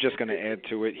 He's just going to add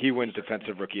to it. He wins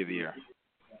Defensive Rookie of the Year.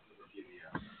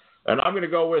 And I'm going to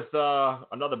go with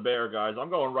another Bear, guys.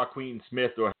 I'm going Raquan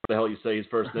Smith, or how the hell you say his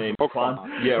first name.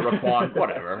 Raquan. Yeah, Raquan,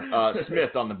 whatever.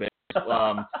 Smith on the Bears.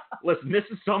 Listen, this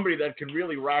is somebody that can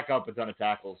really rack up a ton of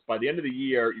tackles. By the end of the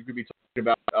year, you could be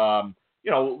talking about,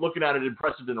 looking at it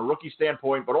impressive in a rookie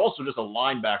standpoint, but also just a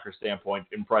linebacker standpoint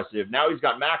impressive. Now he's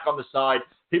got Mack on the side.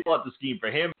 People have to scheme for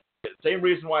him. Same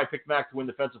reason why I picked Mack to win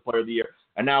Defensive Player of the Year.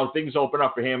 And now things open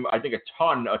up for him. I think a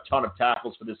ton of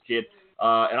tackles for this kid.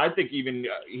 And I think even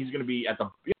he's going to be at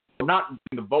not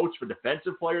in the votes for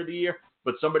Defensive Player of the Year,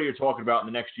 but somebody you're talking about in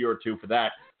the next year or two for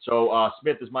that. So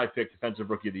Smith is my pick, Defensive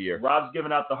Rookie of the Year. Rob's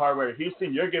giving out the hardware to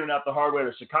Houston. You're giving out the hardware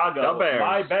to Chicago. The Bears.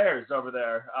 My Bears over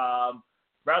there.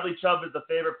 Bradley Chubb is the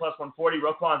favorite, plus 140.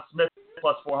 Roquan Smith,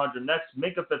 plus 400 next.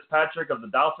 Minkah Fitzpatrick of the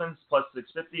Dolphins, plus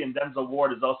 650. And Denzel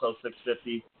Ward is also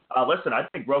 650. Listen, I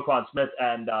think Roquan Smith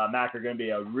and Mack are going to be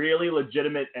a really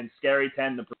legitimate and scary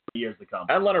tandem for years to come.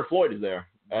 And Leonard Floyd is there.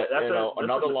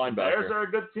 Another linebacker. Bears are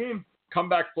a good team.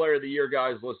 Comeback Player of the Year,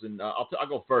 guys. Listen, I'll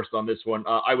go first on this one.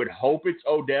 I would hope it's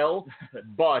Odell,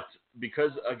 but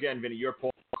because, again, Vinny, your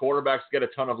point, quarterbacks get a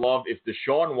ton of love. If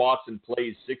Deshaun Watson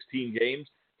plays 16 games,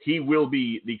 he will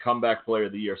be the Comeback Player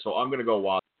of the Year. So I'm going to go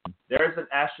Watson. There's an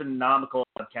astronomical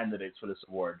amount of candidates for this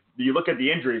award. You look at the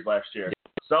injuries last year.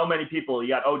 So many people. You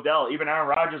got Odell. Even Aaron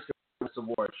Rodgers could win this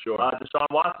award. Sure. Deshaun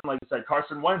Watson, like you said.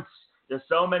 Carson Wentz. There's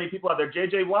so many people out there.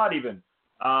 J.J. Watt even.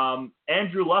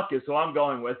 Andrew Luck is who I'm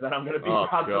going with, and I'm going to be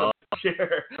proud to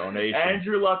share. Donation.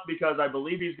 Andrew Luck, because I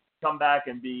believe he's going to come back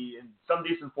and be in some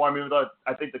decent form, even though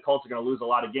I think the Colts are going to lose a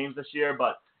lot of games this year.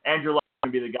 But Andrew Luck is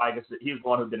going to be the guy because he's the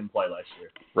one who didn't play last year.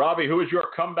 Robbie, who is your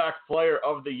Comeback Player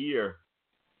of the Year?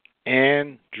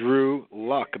 Andrew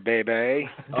Luck, baby.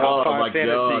 Top 5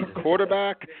 fantasy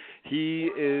quarterback. He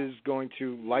is going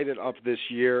to light it up this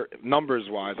year,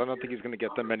 numbers-wise. I don't think he's going to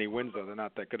get them many wins, though. They're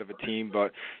not that good of a team.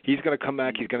 But he's going to come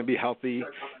back. He's going to be healthy,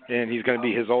 and he's going to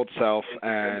be his old self.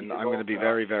 And I'm going to be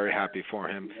very, very happy for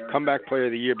him. Comeback Player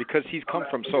of the Year, because he's come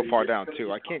from so far down,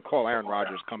 too. I can't call Aaron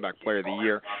Rodgers Comeback Player of the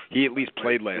Year. He at least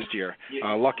played last year.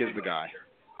 Luck is the guy.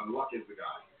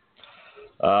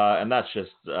 And that's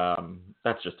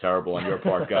just terrible on your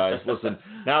part, guys. Listen,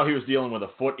 now he was dealing with a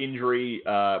foot injury,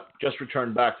 just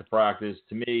returned back to practice.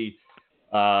 To me,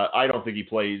 I don't think he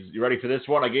plays. You ready for this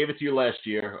one? I gave it to you last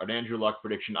year, an Andrew Luck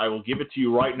prediction. I will give it to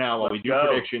you right now while we do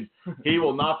predictions. He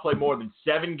will not play more than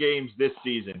 7 games this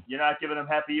season. You're not giving him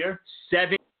half a year?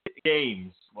 7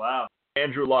 games. Wow.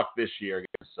 Andrew Luck this year.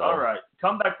 So. All right.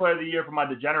 Comeback Player of the Year for my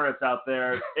degenerates out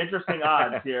there. Interesting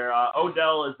odds here.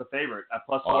 Odell is the favorite at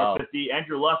plus 450.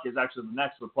 Andrew Luck is actually the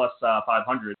next with plus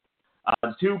 500.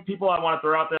 The 2 people I want to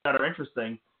throw out there that are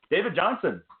interesting. David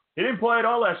Johnson. He didn't play at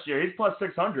all last year. He's plus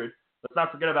 600. Let's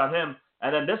not forget about him.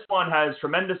 And then this one has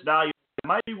tremendous value. It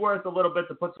might be worth a little bit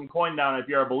to put some coin down if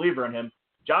you're a believer in him.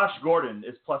 Josh Gordon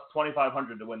is plus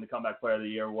 2,500 to win the Comeback Player of the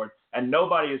Year award. And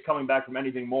nobody is coming back from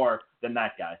anything more than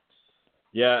that guy.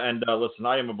 Yeah, and listen,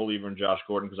 I am a believer in Josh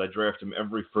Gordon because I draft him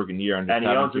every friggin' year. And he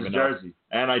owns his jersey.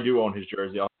 And I do own his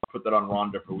jersey. I'll put that on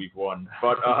Rhonda for week 1.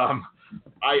 But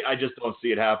I just don't see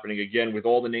it happening again with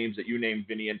all the names that you named,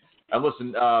 Vinny. And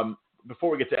listen,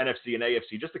 before we get to NFC and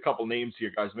AFC, just a couple names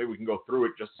here, guys. Maybe we can go through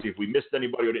it just to see if we missed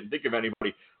anybody or didn't think of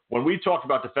anybody. When we talked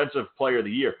about Defensive Player of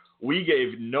the Year, we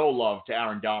gave no love to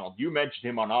Aaron Donald. You mentioned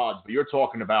him on odds, but you're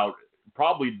talking about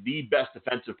probably the best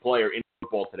defensive player in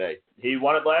football today. He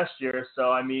won it last year,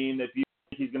 so, I mean, if you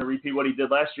think he's going to repeat what he did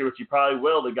last year, which he probably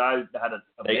will, the guy had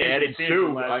They added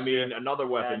 2. Another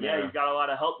weapon and, there. Yeah, he's got a lot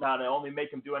of help now to only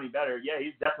make him do any better. Yeah,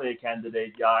 he's definitely a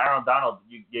candidate. Aaron Donald,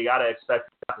 you got to expect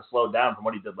him to slow down from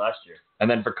what he did last year. And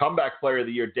then for Comeback Player of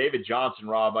the Year, David Johnson,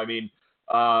 Rob, I mean,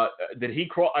 did he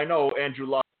cross? I know Andrew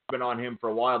Luck has been on him for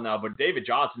a while now, but David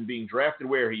Johnson being drafted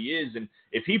where he is, and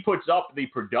if he puts up the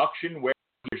production where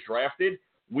he was drafted,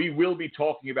 we will be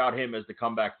talking about him as the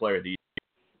Comeback Player of the Year.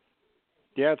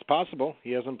 Yeah, it's possible.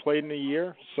 He hasn't played in a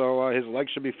year, so his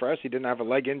legs should be fresh. He didn't have a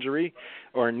leg injury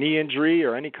or a knee injury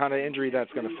or any kind of injury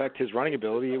that's going to affect his running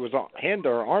ability. It was a hand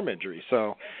or arm injury,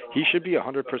 so he should be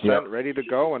 100% ready to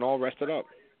go and all rested up.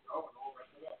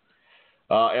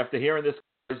 After hearing this,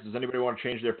 does anybody want to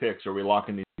change their picks, or are we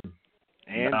locking these in?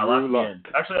 Andrew Luck.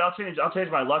 Actually, I'll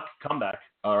change my Luck comeback.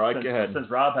 All right, go ahead. Since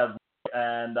Rob has,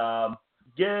 and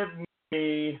give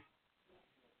me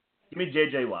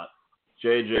J.J. Watt.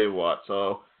 J.J. Watt.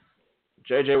 So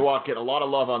J.J. Watt getting a lot of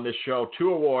love on this show.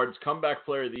 2 awards, Comeback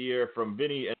Player of the Year from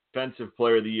Vinny and Defensive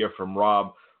Player of the Year from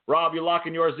Rob. Rob, you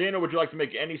locking yours in, or would you like to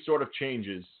make any sort of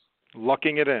changes?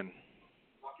 Locking it in.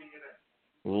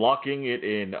 Locking it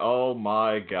in. Oh,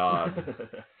 my God.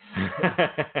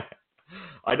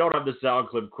 I don't have the sound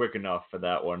clip quick enough for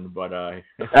that one, but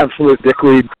Absolute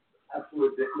dickweed.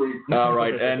 All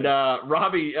right. And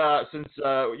Robbie, since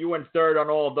you went third on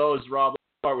all of those, Rob, let's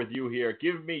start with you here.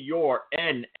 Give me your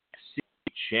NFC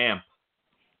champ.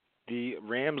 The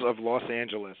Rams of Los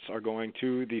Angeles are going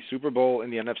to the Super Bowl in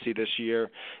the NFC this year.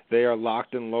 They are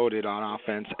locked and loaded on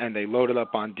offense, and they loaded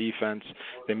up on defense.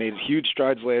 They made huge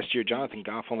strides last year. Jonathan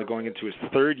Goff only going into his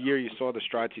 3rd year. You saw the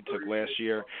strides he took last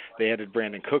year. They added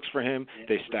Brandon Cooks for him.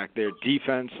 They stacked their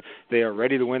defense. They are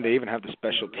ready to win. They even have the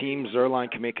special teams. Zerline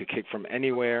can make a kick from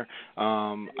anywhere.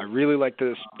 I really like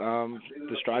the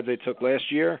strides they took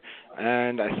last year,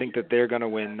 and I think that they're going to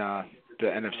win the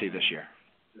NFC this year.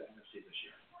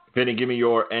 Vinny, give me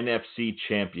your NFC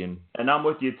champion. And I'm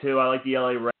with you, too. I like the LA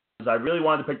Rams. I really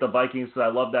wanted to pick the Vikings because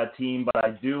I love that team, but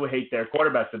I do hate their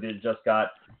quarterback that they just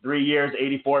got. 3 years,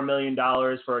 $84 million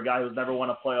for a guy who's never won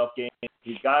a playoff game.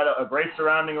 He's got a great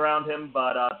surrounding around him,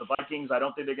 but the Vikings, I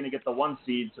don't think they're going to get the 1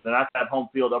 seed, so they're not going to have home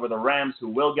field over the Rams, who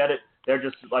will get it. They're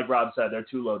just, like Rob said, they're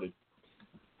too loaded.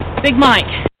 Big Mike.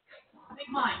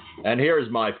 And here's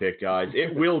my pick, guys.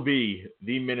 It will be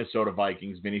the Minnesota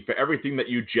Vikings, Vinny, for everything that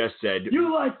you just said.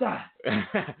 You like that?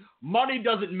 Money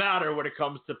doesn't matter when it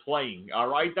comes to playing, all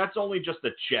right? That's only just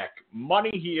a check.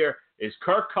 Money here is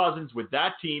Kirk Cousins with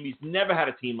that team. He's never had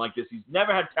a team like this. He's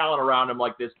never had talent around him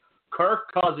like this.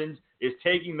 Kirk Cousins is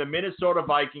taking the Minnesota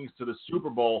Vikings to the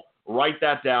Super Bowl. Write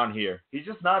that down here. He's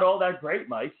just not all that great,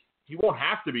 Mike. He won't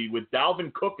have to be with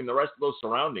Dalvin Cook and the rest of those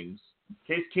surroundings.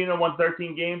 Case Keenum won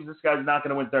 13 games. This guy's not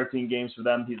going to win 13 games for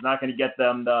them. He's not going to get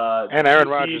them the. And Aaron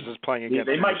Rodgers is playing against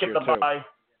them. They might get the too. bye.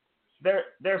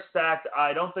 They're stacked.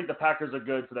 I don't think the Packers are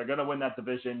good, so they're going to win that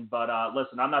division. But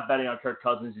listen, I'm not betting on Kirk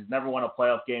Cousins. He's never won a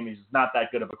playoff game. He's not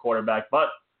that good of a quarterback, but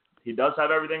he does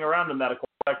have everything around him that a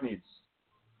quarterback needs.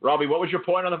 Robbie, what was your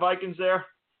point on the Vikings there?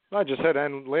 I just said,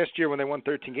 and last year when they won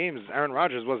 13 games, Aaron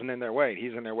Rodgers wasn't in their way.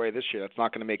 He's in their way this year. That's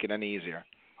not going to make it any easier.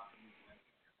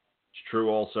 It's true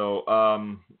also.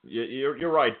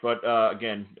 You're right, but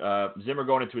again, Zimmer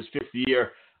going into his 5th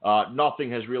year,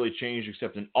 nothing has really changed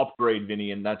except an upgrade,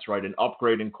 Vinny, and that's right, an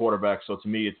upgrade in quarterback. So to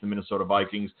me, it's the Minnesota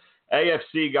Vikings.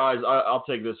 AFC, guys, I'll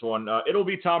take this one. It'll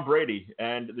be Tom Brady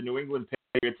and the New England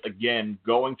Patriots, again,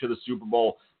 going to the Super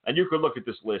Bowl. And you could look at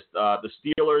this list. The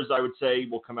Steelers, I would say,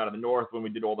 will come out of the North when we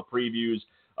did all the previews.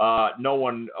 No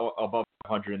one above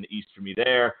 500 in the East for me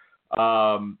there.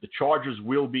 The Chargers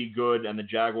will be good and the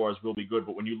Jaguars will be good.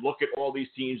 But when you look at all these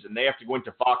teams and they have to go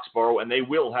into Foxborough, and they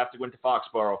will have to go into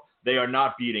Foxborough, they are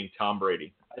not beating Tom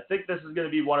Brady. I think this is going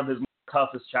to be one of his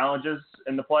toughest challenges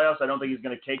in the playoffs. I don't think he's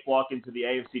going to cakewalk into the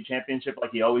AFC Championship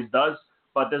like he always does.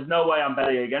 But there's no way I'm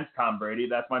betting against Tom Brady.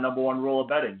 That's my number 1 rule of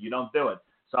betting. You don't do it.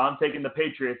 So I'm taking the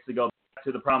Patriots to go back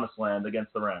to the promised land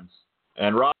against the Rams.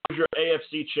 And Rob, your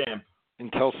AFC champ.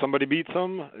 until somebody beats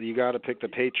them, you got to pick the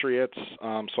Patriots.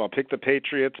 So I'll pick the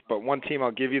Patriots. But one team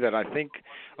I'll give you that I think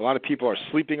a lot of people are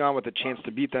sleeping on with a chance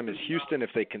to beat them is Houston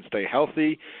if they can stay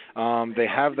healthy. They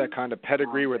have that kind of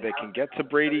pedigree where they can get to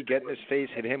Brady, get in his face,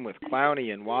 hit him with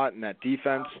Clowney and Watt in that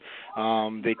defense.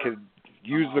 They could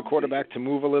use the quarterback to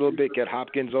move a little bit, get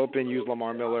Hopkins open, use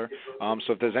Lamar Miller.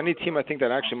 So if there's any team I think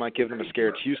that actually might give them a scare,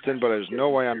 it's Houston, but there's no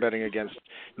way I'm betting against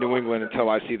New England until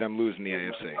I see them lose in the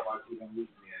AFC.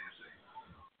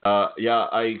 Yeah,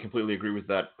 I completely agree with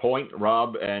that point,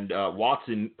 Rob. And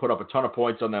Watson put up a ton of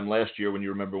points on them last year when you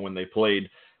remember when they played.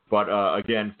 But,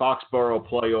 again, Foxborough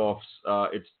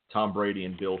playoffs, it's Tom Brady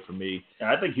and Bill for me.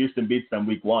 Yeah, I think Houston beats them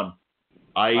week 1.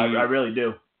 I really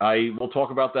do. We'll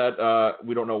talk about that.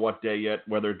 We don't know what day yet,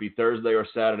 whether it be Thursday or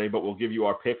Saturday, but we'll give you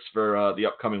our picks for the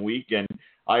upcoming week. And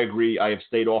I agree. I have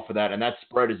stayed off of that. And that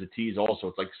spread is a tease also.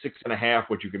 It's like 6.5,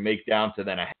 which you can make down to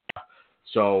then a half.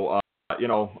 So,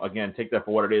 again, take that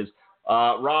for what it is.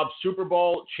 Rob, Super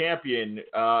Bowl champion,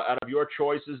 out of your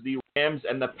choices, the Rams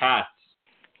and the Pats.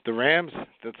 The Rams,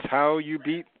 that's how you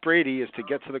beat Brady, is to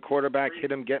get to the quarterback,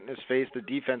 hit him, get in his face. The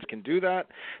defense can do that.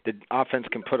 The offense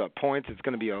can put up points. It's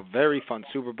going to be a very fun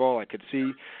Super Bowl. I could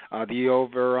see the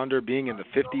over-under being in the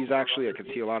 50s, actually. I could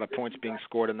see a lot of points being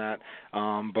scored in that.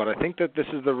 But I think that this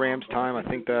is the Rams' time. I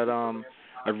think that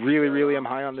I really, really am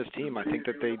high on this team. I think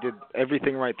that they did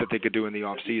everything right that they could do in the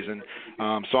offseason.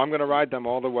 So I'm going to ride them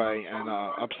all the way and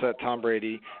upset Tom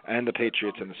Brady and the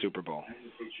Patriots in the Super Bowl.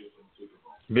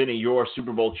 Vinny, your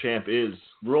Super Bowl champ is?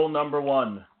 Rule number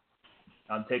 1,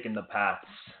 I'm taking the Pats.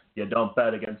 You don't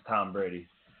bet against Tom Brady.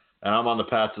 And I'm on the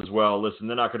Pats as well. Listen,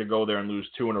 they're not going to go there and lose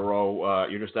 2 in a row.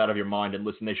 You're just out of your mind. And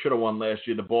listen, they should have won last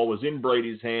year. The ball was in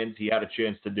Brady's hands. He had a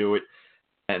chance to do it,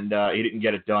 and he didn't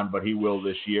get it done, but he will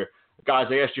this year. Guys,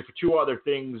 I asked you for 2 other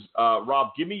things. Rob,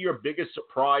 give me your biggest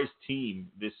surprise team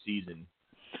this season.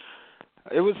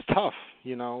 It was tough,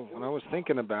 when I was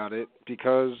thinking about it,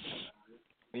 because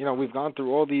we've gone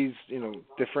through all these,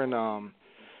 different,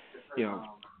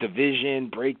 division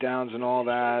breakdowns and all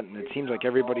that, and it seems like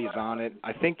everybody's on it.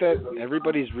 I think that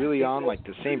everybody's really on, like,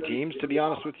 the same teams, to be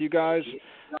honest with you guys.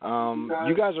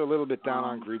 You guys are a little bit down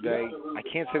on Green Bay. I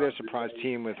can't say they're a surprise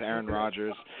team with Aaron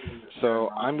Rodgers. So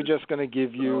I'm just going to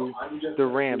give you the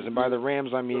Rams. And by the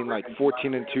Rams, I mean like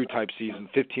 14-2 type season,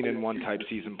 15-1 type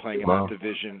season playing in that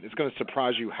division. It's going to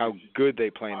surprise you how good they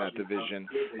play in that division.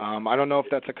 I don't know if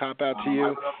that's a cop-out to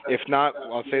you. If not,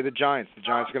 I'll say the Giants. The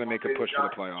Giants are going to make a push for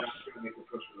the playoffs.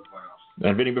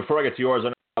 And Vinny, before I get to yours, I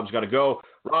know Rob's got to go.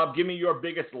 Rob, give me your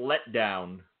biggest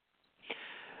letdown.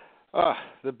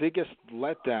 The biggest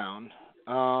letdown.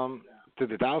 Did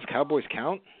the Dallas Cowboys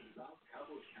count?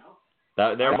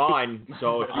 They're mine.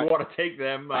 So if you want to take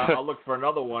them, I'll look for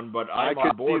another one. But I'm I could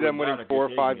on board see them with winning that 4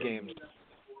 or 5 games.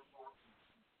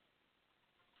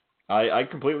 I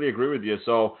completely agree with you.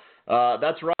 So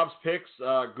that's Rob's picks.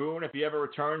 Goon, if he ever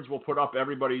returns, we'll put up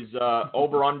everybody's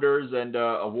over-unders and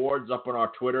awards up on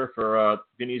our Twitter for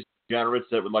Vinny's Degenerates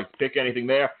that would like to pick anything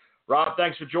there. Rob,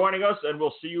 thanks for joining us, and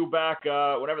we'll see you back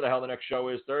whenever the hell the next show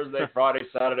is, Thursday, Friday,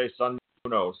 Saturday, Sunday,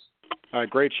 who knows. All right,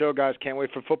 great show, guys. Can't wait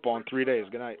for football in 3 days.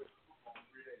 Good night.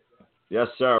 Yes,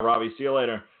 sir, Robbie. See you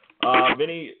later.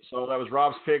 Vinny, so that was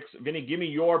Rob's picks. Vinny, give me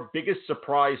your biggest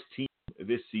surprise team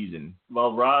this season.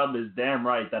 Well, Rob is damn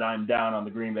right that I'm down on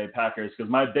the Green Bay Packers,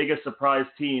 because my biggest surprise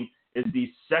team is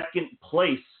the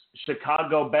second-place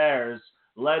Chicago Bears,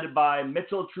 led by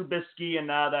Mitchell Trubisky and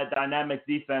now that dynamic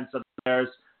defense of the Bears.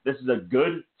 This is a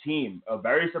good team, a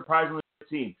very surprisingly good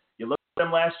team. You look at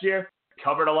them last year,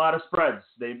 covered a lot of spreads.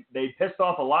 They pissed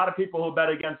off a lot of people who bet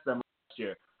against them last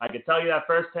year. I can tell you that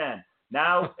firsthand.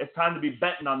 Now it's time to be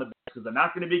betting on the Bears, because they're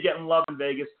not going to be getting love in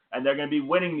Vegas, and they're going to be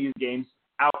winning these games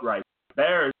outright.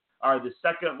 Bears are the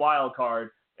second wild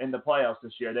card in the playoffs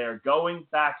this year. They are going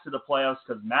back to the playoffs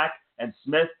because Mack and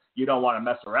Smith, you don't want to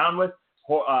mess around with.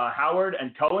 Howard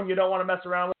and Cohen, you don't want to mess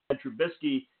around with. And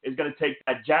Trubisky is going to take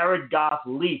that Jared Goff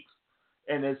leap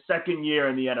in his second year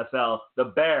in the NFL. The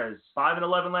Bears,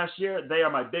 5-11 last year, they are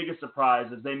my biggest surprise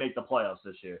as they make the playoffs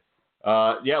this year.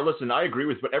 Yeah, listen, I agree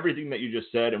with everything that you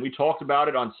just said, and we talked about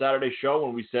it on Saturday's show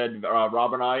when we said,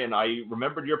 Rob and I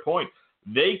remembered your point.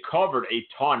 They covered a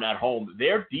ton at home.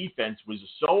 Their defense was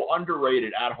so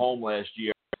underrated at home last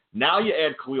year. Now you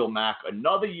add Khalil Mack,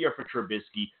 another year for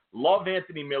Trubisky. Love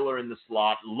Anthony Miller in the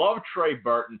slot. Love Trey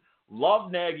Burton.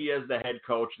 Love Nagy as the head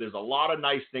coach. There's a lot of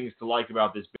nice things to like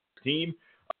about this team.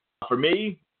 For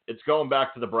me, it's going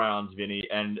back to the Browns, Vinny,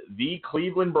 and the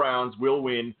Cleveland Browns will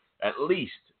win at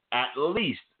least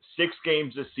 6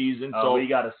 games this season. So we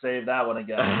got to save that one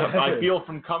again. I feel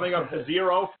from coming up to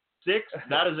 0-6,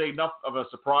 that is enough of a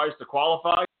surprise to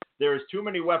qualify. There is too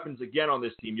many weapons again on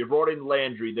this team. You brought in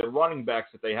Landry, the running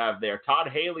backs that they have there. Todd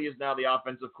Haley is now the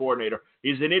offensive coordinator.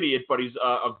 He's an idiot, but he's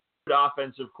a good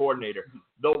offensive coordinator.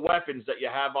 The weapons that you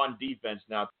have on defense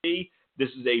now. This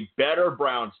is a better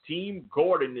Browns team.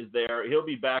 Gordon is there. He'll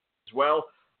be back as well.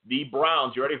 The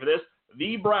Browns, you ready for this?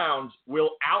 The Browns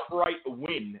will outright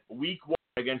win Week 1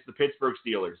 against the Pittsburgh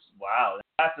Steelers. Wow,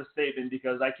 that's a statement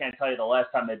because I can't tell you the last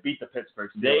time they beat the Pittsburgh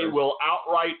Steelers. They will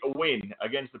outright win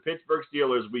against the Pittsburgh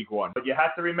Steelers Week 1. But you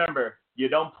have to remember, you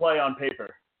don't play on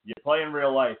paper. You play in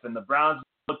real life. And the Browns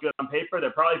look good on paper.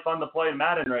 They're probably fun to play in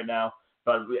Madden right now.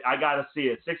 But I got to see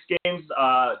it. 6 games,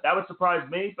 that would surprise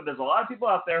me. But there's a lot of people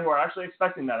out there who are actually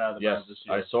expecting that out of the Browns this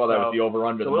year. I saw that with the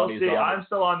over-under. So we'll see. I'm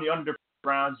still on the under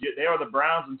Browns. They are the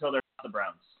Browns until they're not the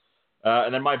Browns.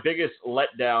 And then my biggest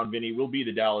letdown, Vinny, will be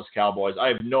the Dallas Cowboys. I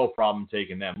have no problem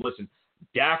taking them. Listen,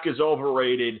 Dak is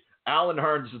overrated. Allen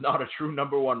Hurns is not a true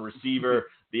number 1 receiver.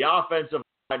 The offensive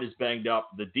line is banged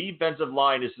up. The defensive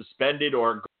line is suspended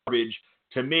or garbage.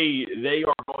 To me, they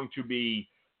are going to be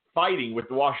fighting with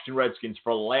the Washington Redskins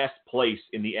for last place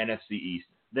in the NFC East.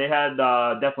 They had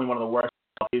definitely one of the worst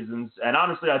seasons. And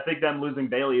honestly, I think them losing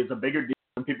Bailey is a bigger deal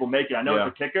than people make it. I know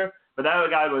it's a kicker. But that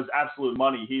guy was absolute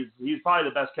money. He's probably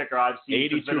the best kicker I've seen.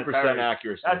 82%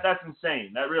 accuracy. That's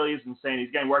insane. That really is insane.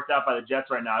 He's getting worked out by the Jets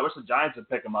right now. I wish the Giants would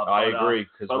pick him up. I agree.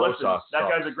 But listen, that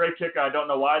guy's a great kicker. I don't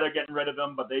know why they're getting rid of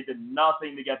him, but they did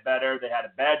nothing to get better. They had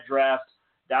a bad draft.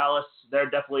 Dallas, they're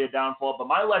definitely a downfall. But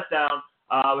my letdown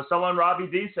was someone Robbie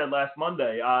D said last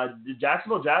Monday. The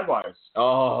Jacksonville Jaguars.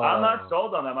 Oh. I'm not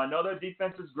sold on them. I know their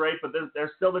defense is great, but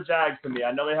they're still the Jags to me.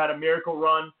 I know they had a miracle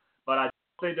run, but I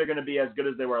think they're going to be as good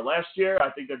as they were last year.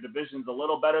 I think their division's a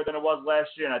little better than it was last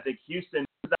year, and I think Houston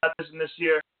is that division this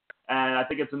year, and I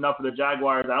think it's enough for the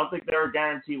Jaguars. I don't think they're a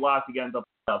guarantee lock to get into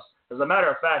the playoffs. As a matter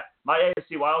of fact, my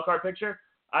AFC wildcard picture,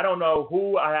 I don't know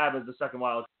who I have as the second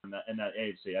wildcard in that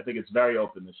AFC. I think it's very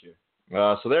open this year.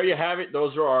 So there you have it.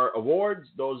 Those are our awards.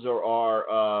 Those are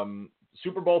our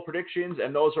Super Bowl predictions,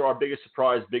 and those are our biggest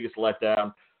surprise, biggest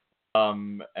letdown.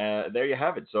 There you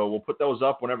have it. So we'll put those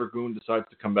up whenever Goon decides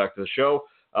to come back to the show.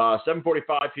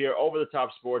 7:45 here, Over the Top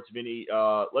Sports. Vinny,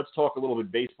 let's talk a little bit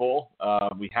baseball.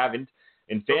 We haven't.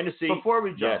 In fantasy. Before we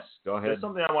jump, yes, go ahead. There's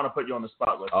something I want to put you on the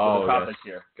spot with. Oh, the topic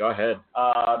here. Go ahead.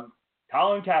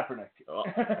 Colin Kaepernick. Your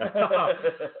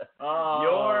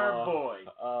boy.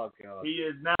 Oh, God. He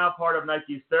is now part of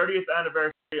Nike's 30th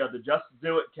anniversary of the Just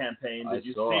Do It campaign. Did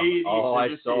you see?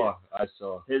 I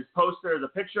saw. His poster is a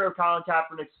picture of Colin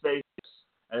Kaepernick's face,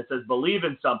 and it says, "Believe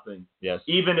in something." Yes.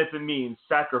 Even if it means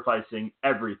sacrificing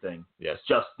everything. Yes.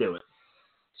 Just do it.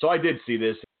 So I did see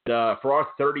this. For our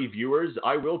 30 viewers,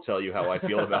 I will tell you how I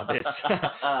feel about this.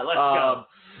 Let's go.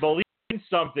 Believe in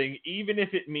something, even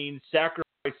if it means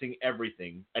sacrificing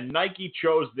everything. And Nike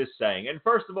chose this saying. And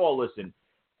first of all, listen,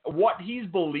 what he's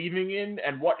believing in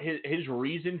and what his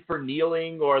reason for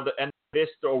kneeling or the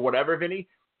fist or whatever, Vinny,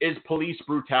 is police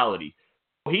brutality.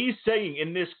 He's saying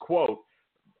in this quote,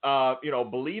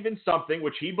 believe in something,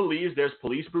 which he believes there's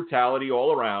police brutality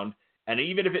all around. And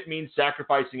even if it means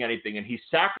sacrificing anything, and he's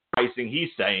sacrificing, he's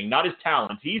saying, not his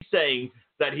talent, he's saying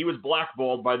that he was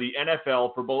blackballed by the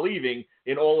NFL for believing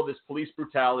in all of this police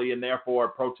brutality and therefore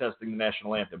protesting the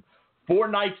national anthem. For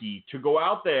Nike to go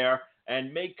out there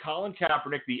and make Colin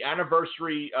Kaepernick the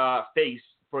anniversary face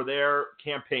for their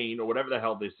campaign or whatever the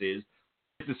hell this is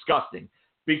disgusting,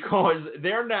 because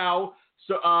they're now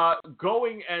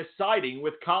going and siding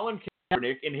with Colin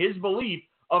Kaepernick in his belief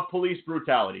of police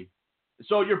brutality.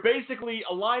 So you're basically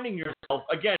aligning yourself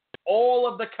against all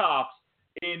of the cops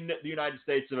in the United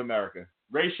States of America.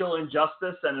 Racial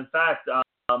injustice, and in fact,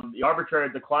 the arbitrator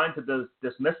declined to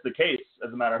dismiss the case,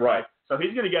 as a matter of fact. So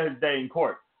he's going to get his day in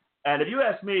court. And if you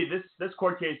ask me, this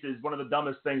court case is one of the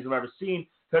dumbest things I've ever seen,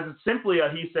 because it's simply a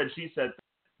he said, she said.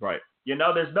 Right. You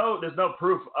know, there's no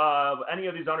proof of any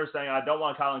of these owners saying, I don't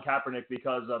want Colin Kaepernick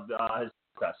because of his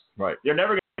protest. Right. You're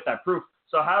never going to get that proof.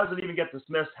 So how does it even get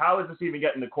dismissed? How is this even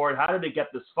getting to court? How did it get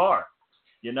this far?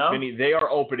 You know? Vinny, they are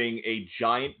opening a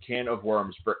giant can of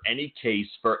worms for any case,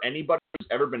 for anybody who's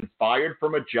ever been fired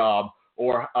from a job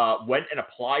or went and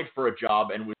applied for a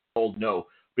job and was told no.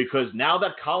 Because now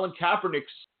that Colin Kaepernick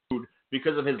sued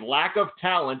because of his lack of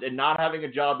talent and not having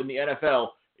a job in the NFL,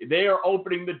 they are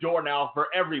opening the door now for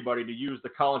everybody to use the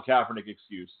Colin Kaepernick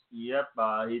excuse. Yep.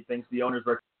 He thinks the owners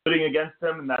were competing against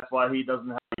him, and that's why he doesn't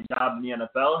have a job in the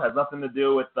NFL. It has nothing to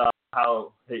do with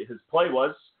how his play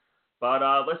was. But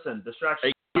listen, distraction.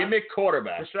 A gimmick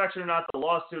quarterback. Distraction or not, the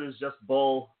lawsuit is just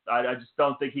bull. I just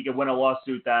don't think he can win a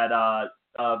lawsuit that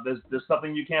there's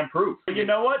something you can't prove. But you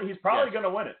know what? He's probably going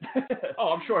to win it. Oh,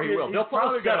 I'm sure he will. They'll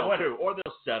probably settle win too, or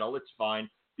they'll settle. It's fine.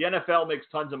 The NFL makes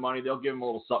tons of money. They'll give him a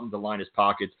little something to line his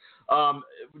pockets.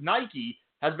 Nike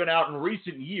has been out in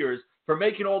recent years for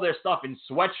making all their stuff in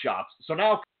sweatshops. So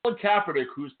now Colin Kaepernick,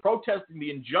 who's protesting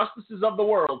the injustices of the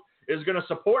world, is going to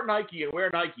support Nike and wear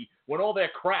Nike when all their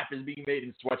crap is being made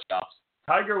in sweatshops.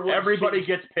 Everybody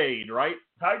gets paid, right?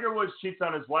 Tiger Woods cheats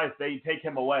on his wife. They take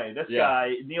him away. This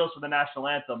guy kneels for the national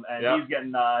anthem, and he's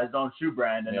getting his own shoe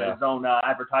brand and his own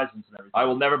advertisements and everything. I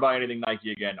will never buy anything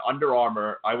Nike again. Under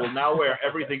Armour. I will now wear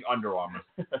everything Under Armour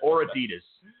or Adidas.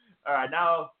 All right,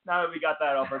 now that we got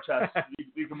that off our chest,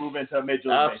 we can move into Major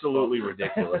League Absolutely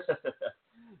Baseball.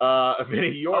 ridiculous.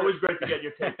 Vinny, always great to get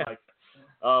your take, Mike.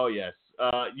 Oh, yes.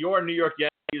 Your New York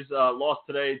Yankees lost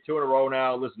today, 2 in a row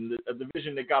now. Listen, the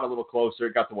division, it got a little closer.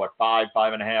 It got to, 5.5?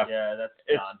 Yeah,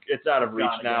 it's out of reach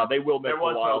now. Again. They will make the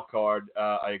wild card.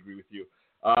 I agree with you.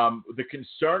 The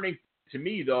concerning to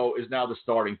me, though, is now the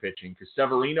starting pitching. Because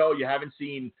Severino, you haven't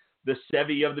seen the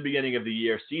Sevy of the beginning of the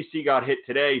year. CC got hit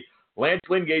today. Lance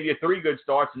Lynn gave you 3 good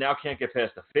starts and now can't get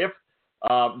past the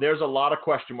 5th. There's a lot of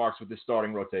question marks with this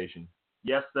starting rotation.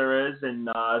 Yes, there is, and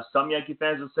some Yankee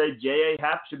fans would say J.A.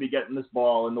 Happ should be getting this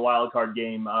ball in the wild card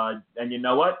game. And you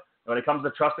know what? When it comes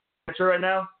to trusting the pitcher right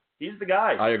now, he's the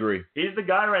guy. I agree. He's the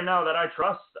guy right now that I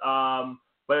trust.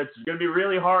 But it's going to be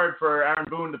really hard for Aaron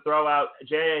Boone to throw out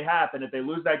J.A. Happ, and if they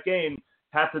lose that game,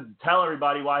 have to tell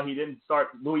everybody why he didn't start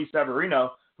Luis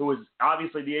Severino, who was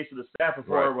obviously the ace of the staff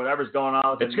before whatever's going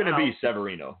on with him. It's going to be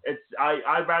Severino.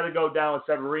 I'd rather go down with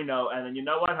Severino, and then you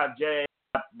know what? Have J.A.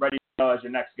 Happ ready to go as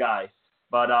your next guy.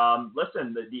 But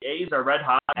listen, the A's are red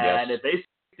hot, and if they see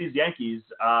these Yankees,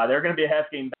 they're going to be a half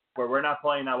game back where we're not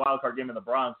playing that wild card game in the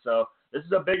Bronx. So this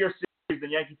is a bigger series than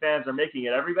Yankee fans are making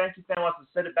it. Every Yankee fan wants to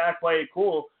sit it back, play it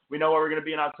cool. We know where we're going to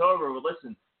be in October. But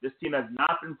listen, this team has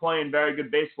not been playing very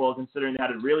good baseball considering they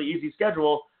had a really easy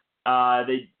schedule.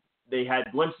 They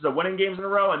had glimpses of winning games in a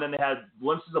row, and then they had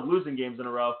glimpses of losing games in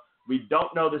a row. We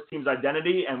don't know this team's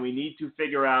identity, and we need to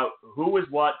figure out who is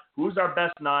what, who's our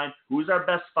best 9, who's our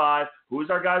best 5, who's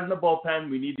our guys in the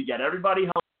bullpen. We need to get everybody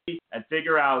healthy and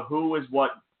figure out who is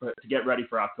what to get ready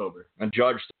for October. And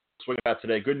Judge, swinging out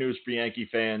today, good news for Yankee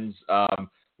fans.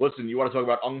 Listen, you want to talk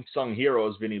about unsung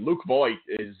heroes, Vinny. Luke Voit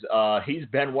is, he's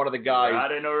been one of the guys.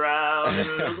 Riding around in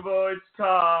Luke Voit's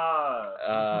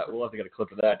car. We'll have to get a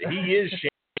clip of that. He is Shane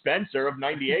Spencer of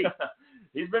 98.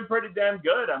 He's been pretty damn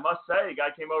good, I must say. The guy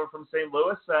came over from St.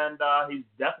 Louis, and he's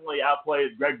definitely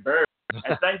outplayed Greg Bird.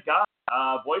 And thank God,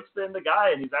 Voigt's been the guy,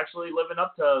 and he's actually living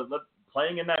up to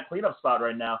playing in that cleanup spot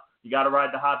right now. You got to ride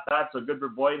the hot bat, so good for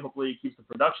Voit. Hopefully he keeps the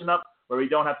production up, where we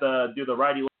don't have to do the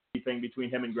righty-lefty thing between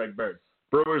him and Greg Bird.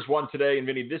 Brewers won today, and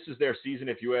Vinny, this is their season,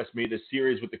 if you ask me. This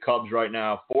series with the Cubs right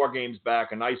now, 4 games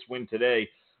back, a nice win today.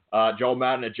 Joe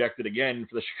Madden ejected again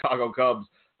for the Chicago Cubs.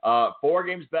 4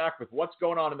 games back with what's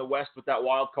going on in the West with that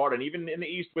wild card, and even in the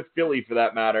East with Philly for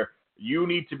that matter. You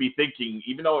need to be thinking,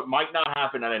 even though it might not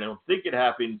happen, and I don't think it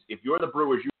happens, if you're the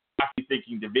Brewers, you have to be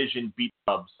thinking division beat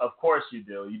Cubs. Of course you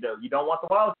do. You don't want the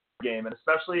wild card game, and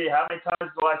especially how many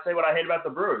times do I say what I hate about the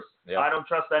Brewers? Yeah. I don't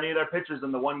trust any of their pitchers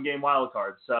in the 1-game wild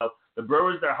card. So the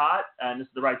Brewers, they're hot, and this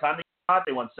is the right time to get hot.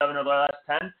 They won 7 of their last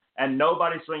 10, and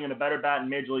nobody's swinging a better bat in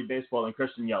Major League Baseball than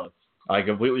Christian Yelich. I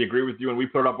completely agree with you, and we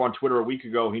put it up on Twitter a week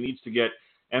ago. He needs to get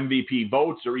MVP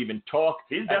votes or even talk.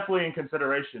 He's definitely in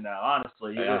consideration now,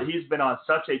 honestly. Yeah. He's been on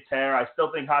such a tear. I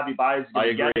still think Javi Baez is going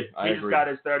to get it. He just got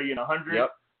his 30 and 100,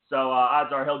 so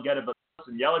odds are he'll get it. But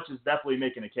listen, Yelich is definitely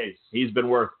making a case. He's been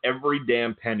worth every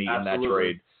damn penny in that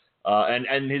trade.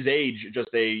 And his age,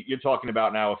 you're talking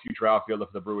about now a future outfielder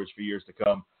for the Brewers for years to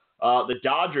come. The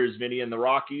Dodgers, Vinny, and the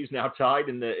Rockies now tied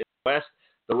in the West.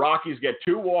 The Rockies get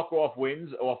 2 walk-off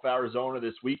wins off Arizona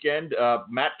this weekend.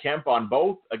 Matt Kemp on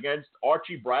both against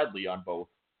Archie Bradley on both.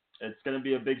 It's going to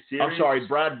be a big series. I'm sorry,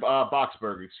 Brad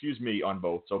Boxberger, on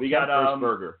both. So we Kemp got versus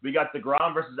Berger. We got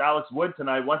DeGrom versus Alex Wood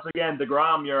tonight. Once again,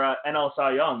 DeGrom, you're NL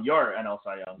Cy Young. You're NL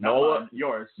Cy Young.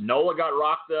 Yours. Nola got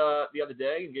rocked the other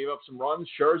day and gave up some runs.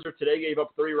 Scherzer today gave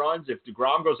up 3 runs. If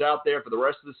DeGrom goes out there for the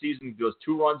rest of the season and does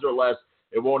 2 runs or less,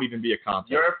 it won't even be a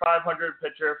contest. Your 500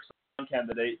 pitcher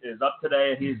candidate is up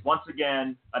today, and he's once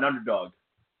again an underdog.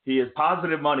 He is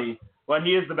positive money when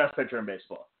he is the best pitcher in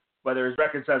baseball. Whether his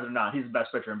record says it or not, he's the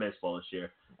best pitcher in baseball this year.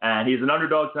 And he's an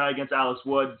underdog tonight against Alex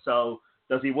Wood. So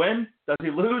does he win? Does he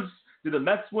lose? Do the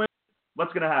Mets win?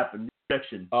 What's going to happen?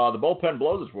 Prediction. The bullpen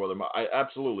blows it for them.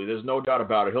 Absolutely. There's no doubt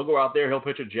about it. He'll go out there, he'll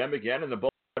pitch a gem again, and the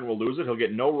bullpen will lose it. He'll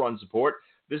get no run support.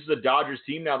 This is a Dodgers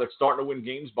team now that's starting to win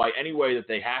games by any way that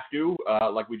they have to,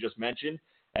 like we just mentioned.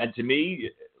 And to me,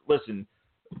 listen,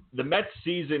 the Mets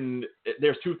season,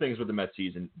 there's two things with the Mets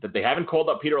season. That they haven't called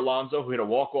up Peter Alonso, who hit a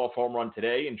walk-off home run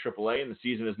today in AAA, and the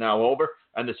season is now over.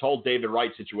 And this whole David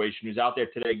Wright situation, who's out there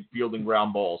today fielding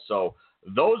ground balls. So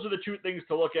those are the two things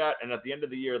to look at. And at the end of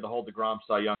the year, the whole DeGrom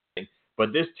Cy Young thing.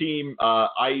 But this team,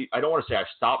 I don't want to say I've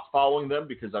stopped following them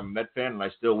because I'm a Met fan and I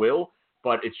still will.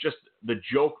 But it's just the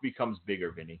joke becomes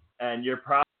bigger, Vinny. And you're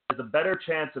probably there's a better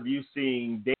chance of you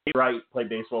seeing David Wright play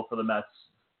baseball for the Mets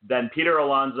than Peter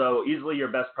Alonso, easily your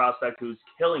best prospect, who's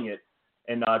killing it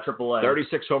in AAA.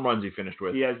 36 home runs he finished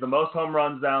with. He has the most home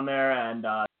runs down there, and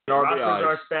rosters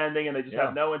are expanding, and they just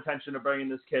have no intention of bringing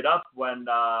this kid up when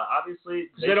obviously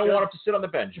they don't want him to sit on the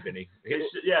bench, Vinny.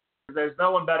 There's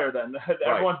no one better than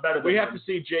everyone's better than we him. have to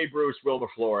see Jay Bruce, Wilmer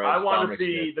Flores. I want to Dominic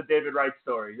see Smith. the David Wright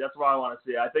story. That's what I want to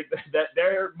see. I think that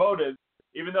their motive,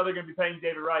 even though they're going to be paying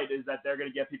David Wright, is that they're going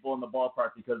to get people in the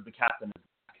ballpark because the captain is.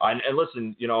 And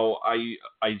listen, I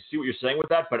see what you're saying with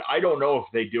that, but I don't know if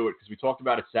they do it because we talked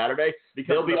about it Saturday.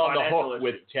 Because they'll be on the hook issue.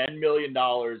 with $10 million,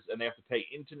 and they have to pay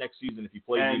into next season if he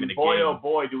plays even a game. Boy, oh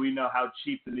boy, do we know how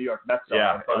cheap the New York Mets are.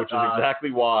 Yeah, but, which is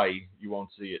exactly why you won't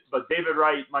see it. But David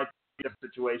Wright might be in a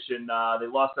situation. They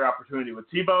lost their opportunity with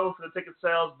Tebow for the ticket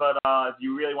sales, but if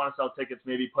you really want to sell tickets,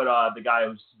 maybe put the guy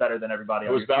who's better than everybody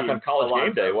else. He was back on College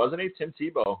Game Day, wasn't he? Tim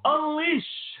Tebow. Unleash!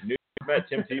 New York Met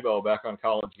Tim Tebow back on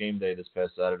College Game Day this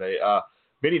past Saturday.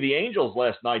 Vinny, the Angels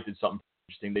last night did something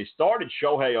interesting. They started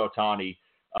Shohei Ohtani.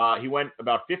 He went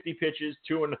about 50 pitches,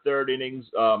 2 in the third innings.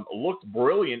 Looked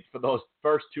brilliant for those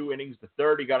first 2 innings. The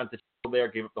third, he got into trouble there,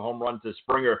 gave up the home run to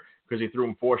Springer because he threw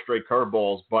him 4 straight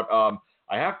curveballs. But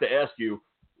I have to ask you,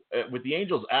 with the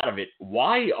Angels out of it,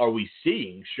 why are we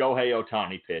seeing Shohei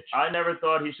Ohtani pitch? I never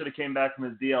thought he should have came back from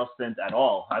his DL stint at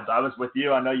all. I was with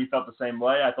you. I know you felt the same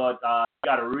way. I thought you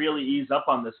got to really ease up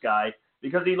on this guy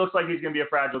because he looks like he's going to be a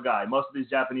fragile guy. Most of these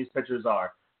Japanese pitchers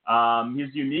are.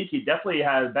 He's unique. He definitely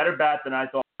has a better bat than I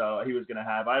thought he was going to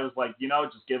have. I was like,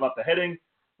 just give up the hitting.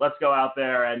 Let's go out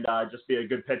there and just be a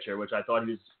good pitcher, which I thought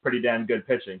he was pretty damn good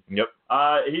pitching. Yep.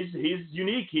 He's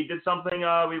unique. He did something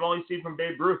we've only seen from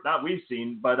Babe Ruth. Not we've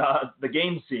seen, but the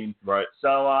game's seen. Right.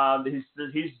 So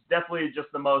he's definitely just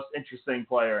the most interesting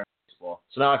player in baseball.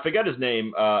 So now I forget his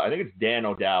name. I think it's Dan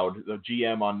O'Dowd, the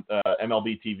GM on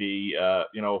MLB TV.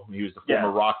 He was the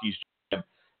former Rockies GM.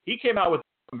 He came out with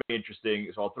something very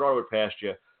interesting, so I'll throw it past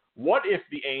you. What if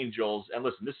the Angels, and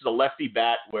listen, this is a lefty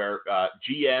bat where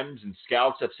GMs and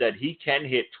scouts have said he can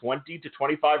hit 20 to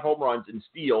 25 home runs and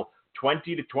steal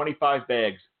 20 to 25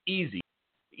 bags easy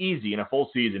in a full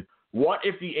season. What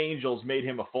if the Angels made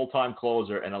him a full-time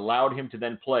closer and allowed him to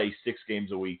then play 6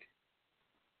 games a week?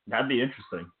 That'd be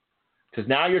interesting. Because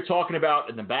now you're talking about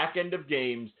in the back end of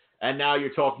games, and now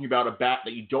you're talking about a bat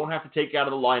that you don't have to take out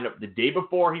of the lineup the day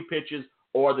before he pitches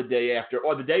or the day after,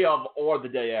 or the day of, or the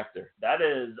day after. That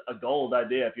is a gold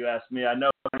idea, if you ask me. I know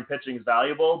pitching is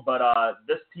valuable, but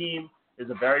this team is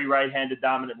a very right-handed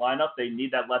dominant lineup. They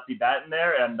need that lefty bat in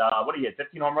there. And what did he hit,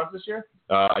 15 home runs this year?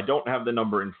 I don't have the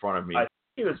number in front of me. I think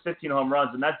he was 15 home runs,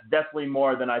 and that's definitely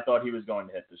more than I thought he was going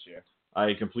to hit this year.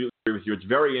 I completely agree with you. It's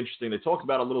very interesting. They talked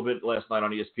about it a little bit last night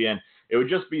on ESPN. It would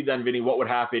just be then, Vinny, what would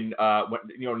happen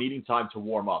when, needing time to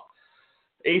warm up.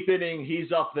 8th inning,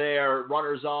 he's up there,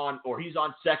 runners on, or he's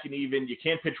on second even. You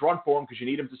can't pitch run for him because you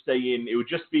need him to stay in. It would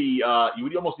just be you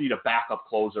would almost need a backup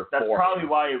closer for him. That's probably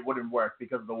why it wouldn't work,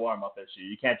 because of the warm-up issue.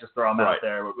 You can't just throw him out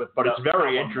there. But it's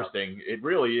very interesting. It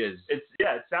really is. It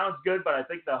sounds good, but I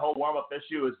think the whole warm-up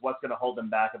issue is what's going to hold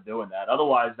him back of doing that.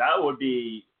 Otherwise, that would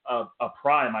be a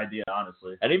prime idea,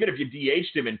 honestly. And even if you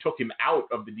DH'd him and took him out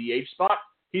of the DH spot,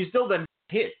 he's still then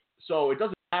hit. So it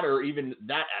doesn't matter even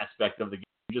that aspect of the game.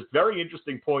 Just very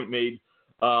interesting point made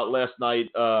last night.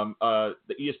 The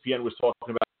ESPN was talking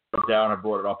about it down. I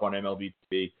brought it up on MLB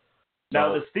TV.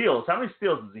 Now, the steals. How many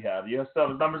steals does he have? You still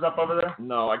have his numbers up over there?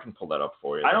 No, I can pull that up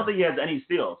for you. I don't think he has any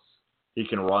steals. He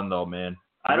can run, though, man.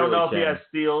 I don't know if he has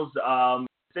steals.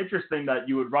 It's interesting that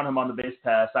you would run him on the base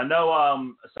pass. I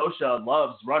know Sosha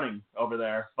loves running over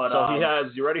there. But so he has,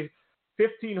 you ready?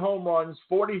 15 home runs,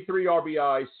 43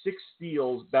 RBIs, 6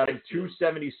 steals, batting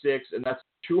 .276, and that's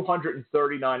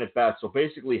 239 at bats. So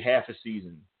basically half a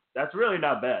season. That's really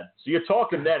not bad. So you're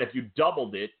talking then, if you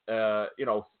doubled it,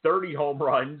 30 home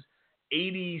runs,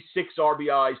 86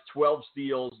 RBIs, 12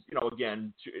 steals.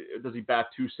 Again, does he bat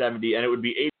 .270? And it would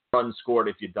be 8 runs scored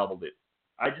if you doubled it.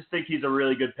 I just think he's a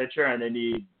really good pitcher, and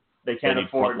they can't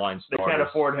afford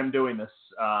him doing this.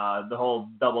 The whole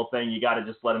double thing, you got to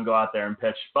just let him go out there and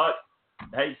pitch. But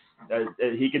hey,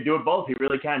 he could do it both. He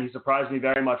really can. He surprised me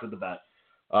very much with the bat.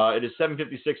 It is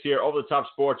 7:56 here. Over the Top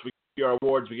Sports, we give you our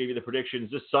awards. We give you the predictions.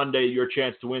 This Sunday, your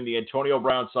chance to win the Antonio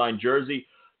Brown signed jersey.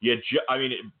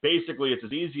 Basically, it's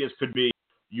as easy as could be.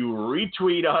 You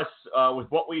retweet us with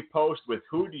what we post with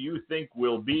who do you think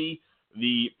will be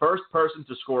the first person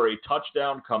to score a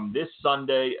touchdown come this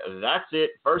Sunday. That's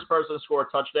it. First person to score a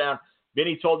touchdown.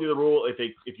 Vinny told you the rule. If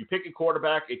you pick a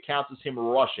quarterback, it counts as him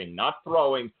rushing, not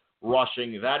throwing,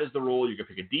 rushing. That is the rule. You can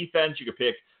pick a defense. You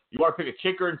want to pick a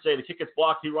kicker and say the kick gets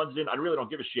blocked, he runs in. I really don't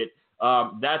give a shit.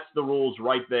 That's the rules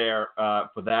right there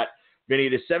for that. Vinny,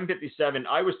 it is 7:57.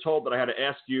 I was told that I had to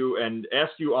ask you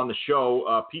on the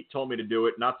show. Pete told me to do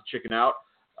it, not to chicken out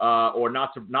or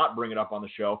not to not bring it up on the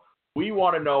show. We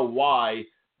want to know why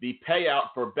the payout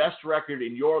for best record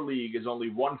in your league is only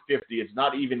 $150. It's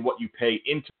not even what you pay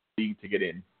into the league to get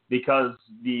in. Because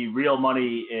the real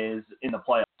money is in the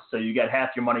playoffs, so you get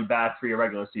half your money back for your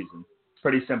regular season.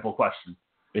 Pretty simple question.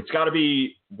 It's got to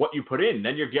be what you put in.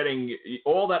 Then you're getting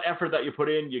all that effort that you put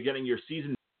in. You're getting your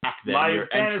season back. Then My your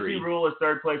fantasy entry. rule is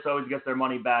third place always gets their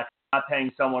money back. Not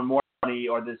paying someone more money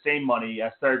or the same money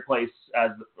as third place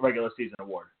as the regular season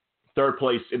award. Third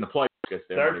place in the playoffs gets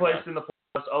their Third money place back. in the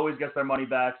playoffs always gets their money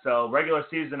back. So regular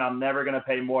season, I'm never going to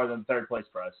pay more than third place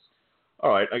price. All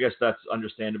right, I guess that's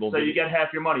understandable. So you get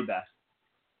half your money back.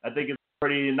 I think it's a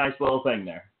pretty nice little thing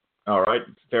there. All right,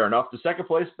 fair enough. The second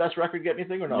place best record get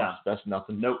anything or no? No. That's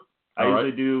nothing. Nope. I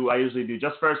usually do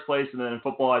just first place, and then in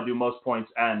football I do most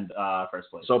points and first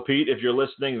place. So Pete, if you're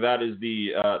listening, that is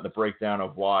the breakdown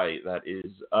of why that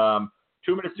is.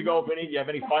 2 minutes to go, Vinny. Do you have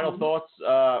any final thoughts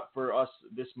for us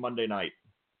this Monday night?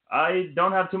 I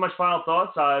don't have too much final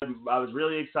thoughts. I was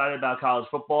really excited about college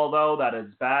football, though, that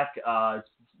it's back. It's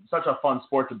such a fun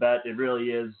sport to bet. It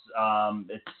really is.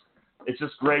 It's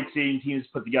just great seeing teams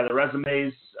put together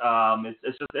resumes.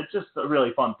 It's just a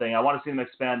really fun thing. I want to see them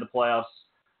expand the playoffs.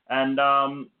 And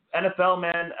NFL,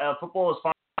 man, football is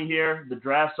finally here. The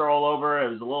drafts are all over. It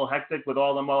was a little hectic with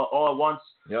all of them all at once.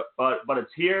 Yep. But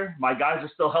it's here. My guys are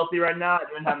still healthy right now. I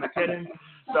didn't have McKinnon.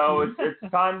 So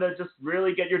it's time to just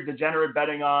really get your degenerate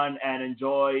betting on and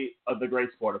enjoy the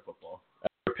great sport of football.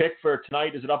 Your pick for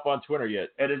tonight, is it up on Twitter yet?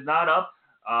 It is not up.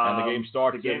 And the game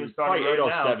starts. The game is starting probably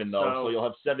right 8:07 now, though, so you'll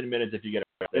have 7 minutes if you get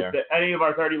it there. If any of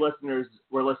our 30 listeners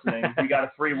were listening, we got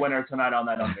a free winner tonight on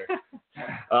that under.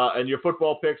 And your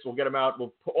football picks, we'll get them out.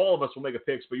 All of us will make a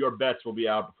picks, but your bets will be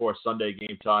out before Sunday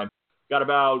game time. Got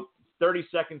about 30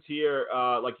 seconds here.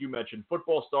 Like you mentioned,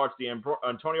 football starts. The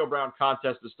Antonio Brown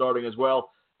contest is starting as well.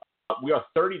 We are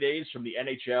 30 days from the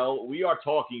NHL. We are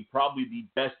talking probably the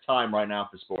best time right now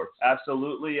for sports.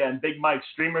 Absolutely. And Big Mike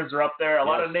streamers are up there. A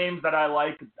lot of names that I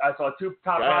like. I saw two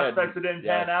top prospects that didn't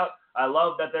pan out. I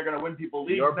love that they're going to win people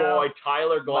leagues Your boy,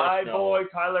 Tyler Glasnow. My boy,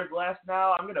 Tyler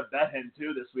Glasnow. I'm going to bet him,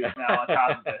 too, this week now on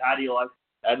top of it. How do you like it?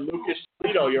 And Lucas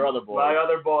Lito, your other boy. My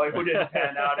other boy who didn't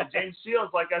pan out. And James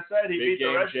Shields, like I said, he beat the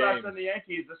Red Sox and the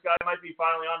Yankees. This guy might be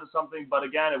finally onto something. But,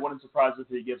 again, it wouldn't surprise us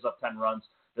if he gives up 10 runs.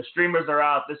 The streamers are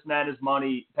out. This man is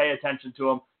money. Pay attention to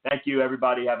him. Thank you,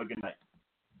 everybody. Have a good night.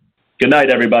 Good night,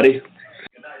 everybody.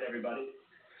 Good night, everybody.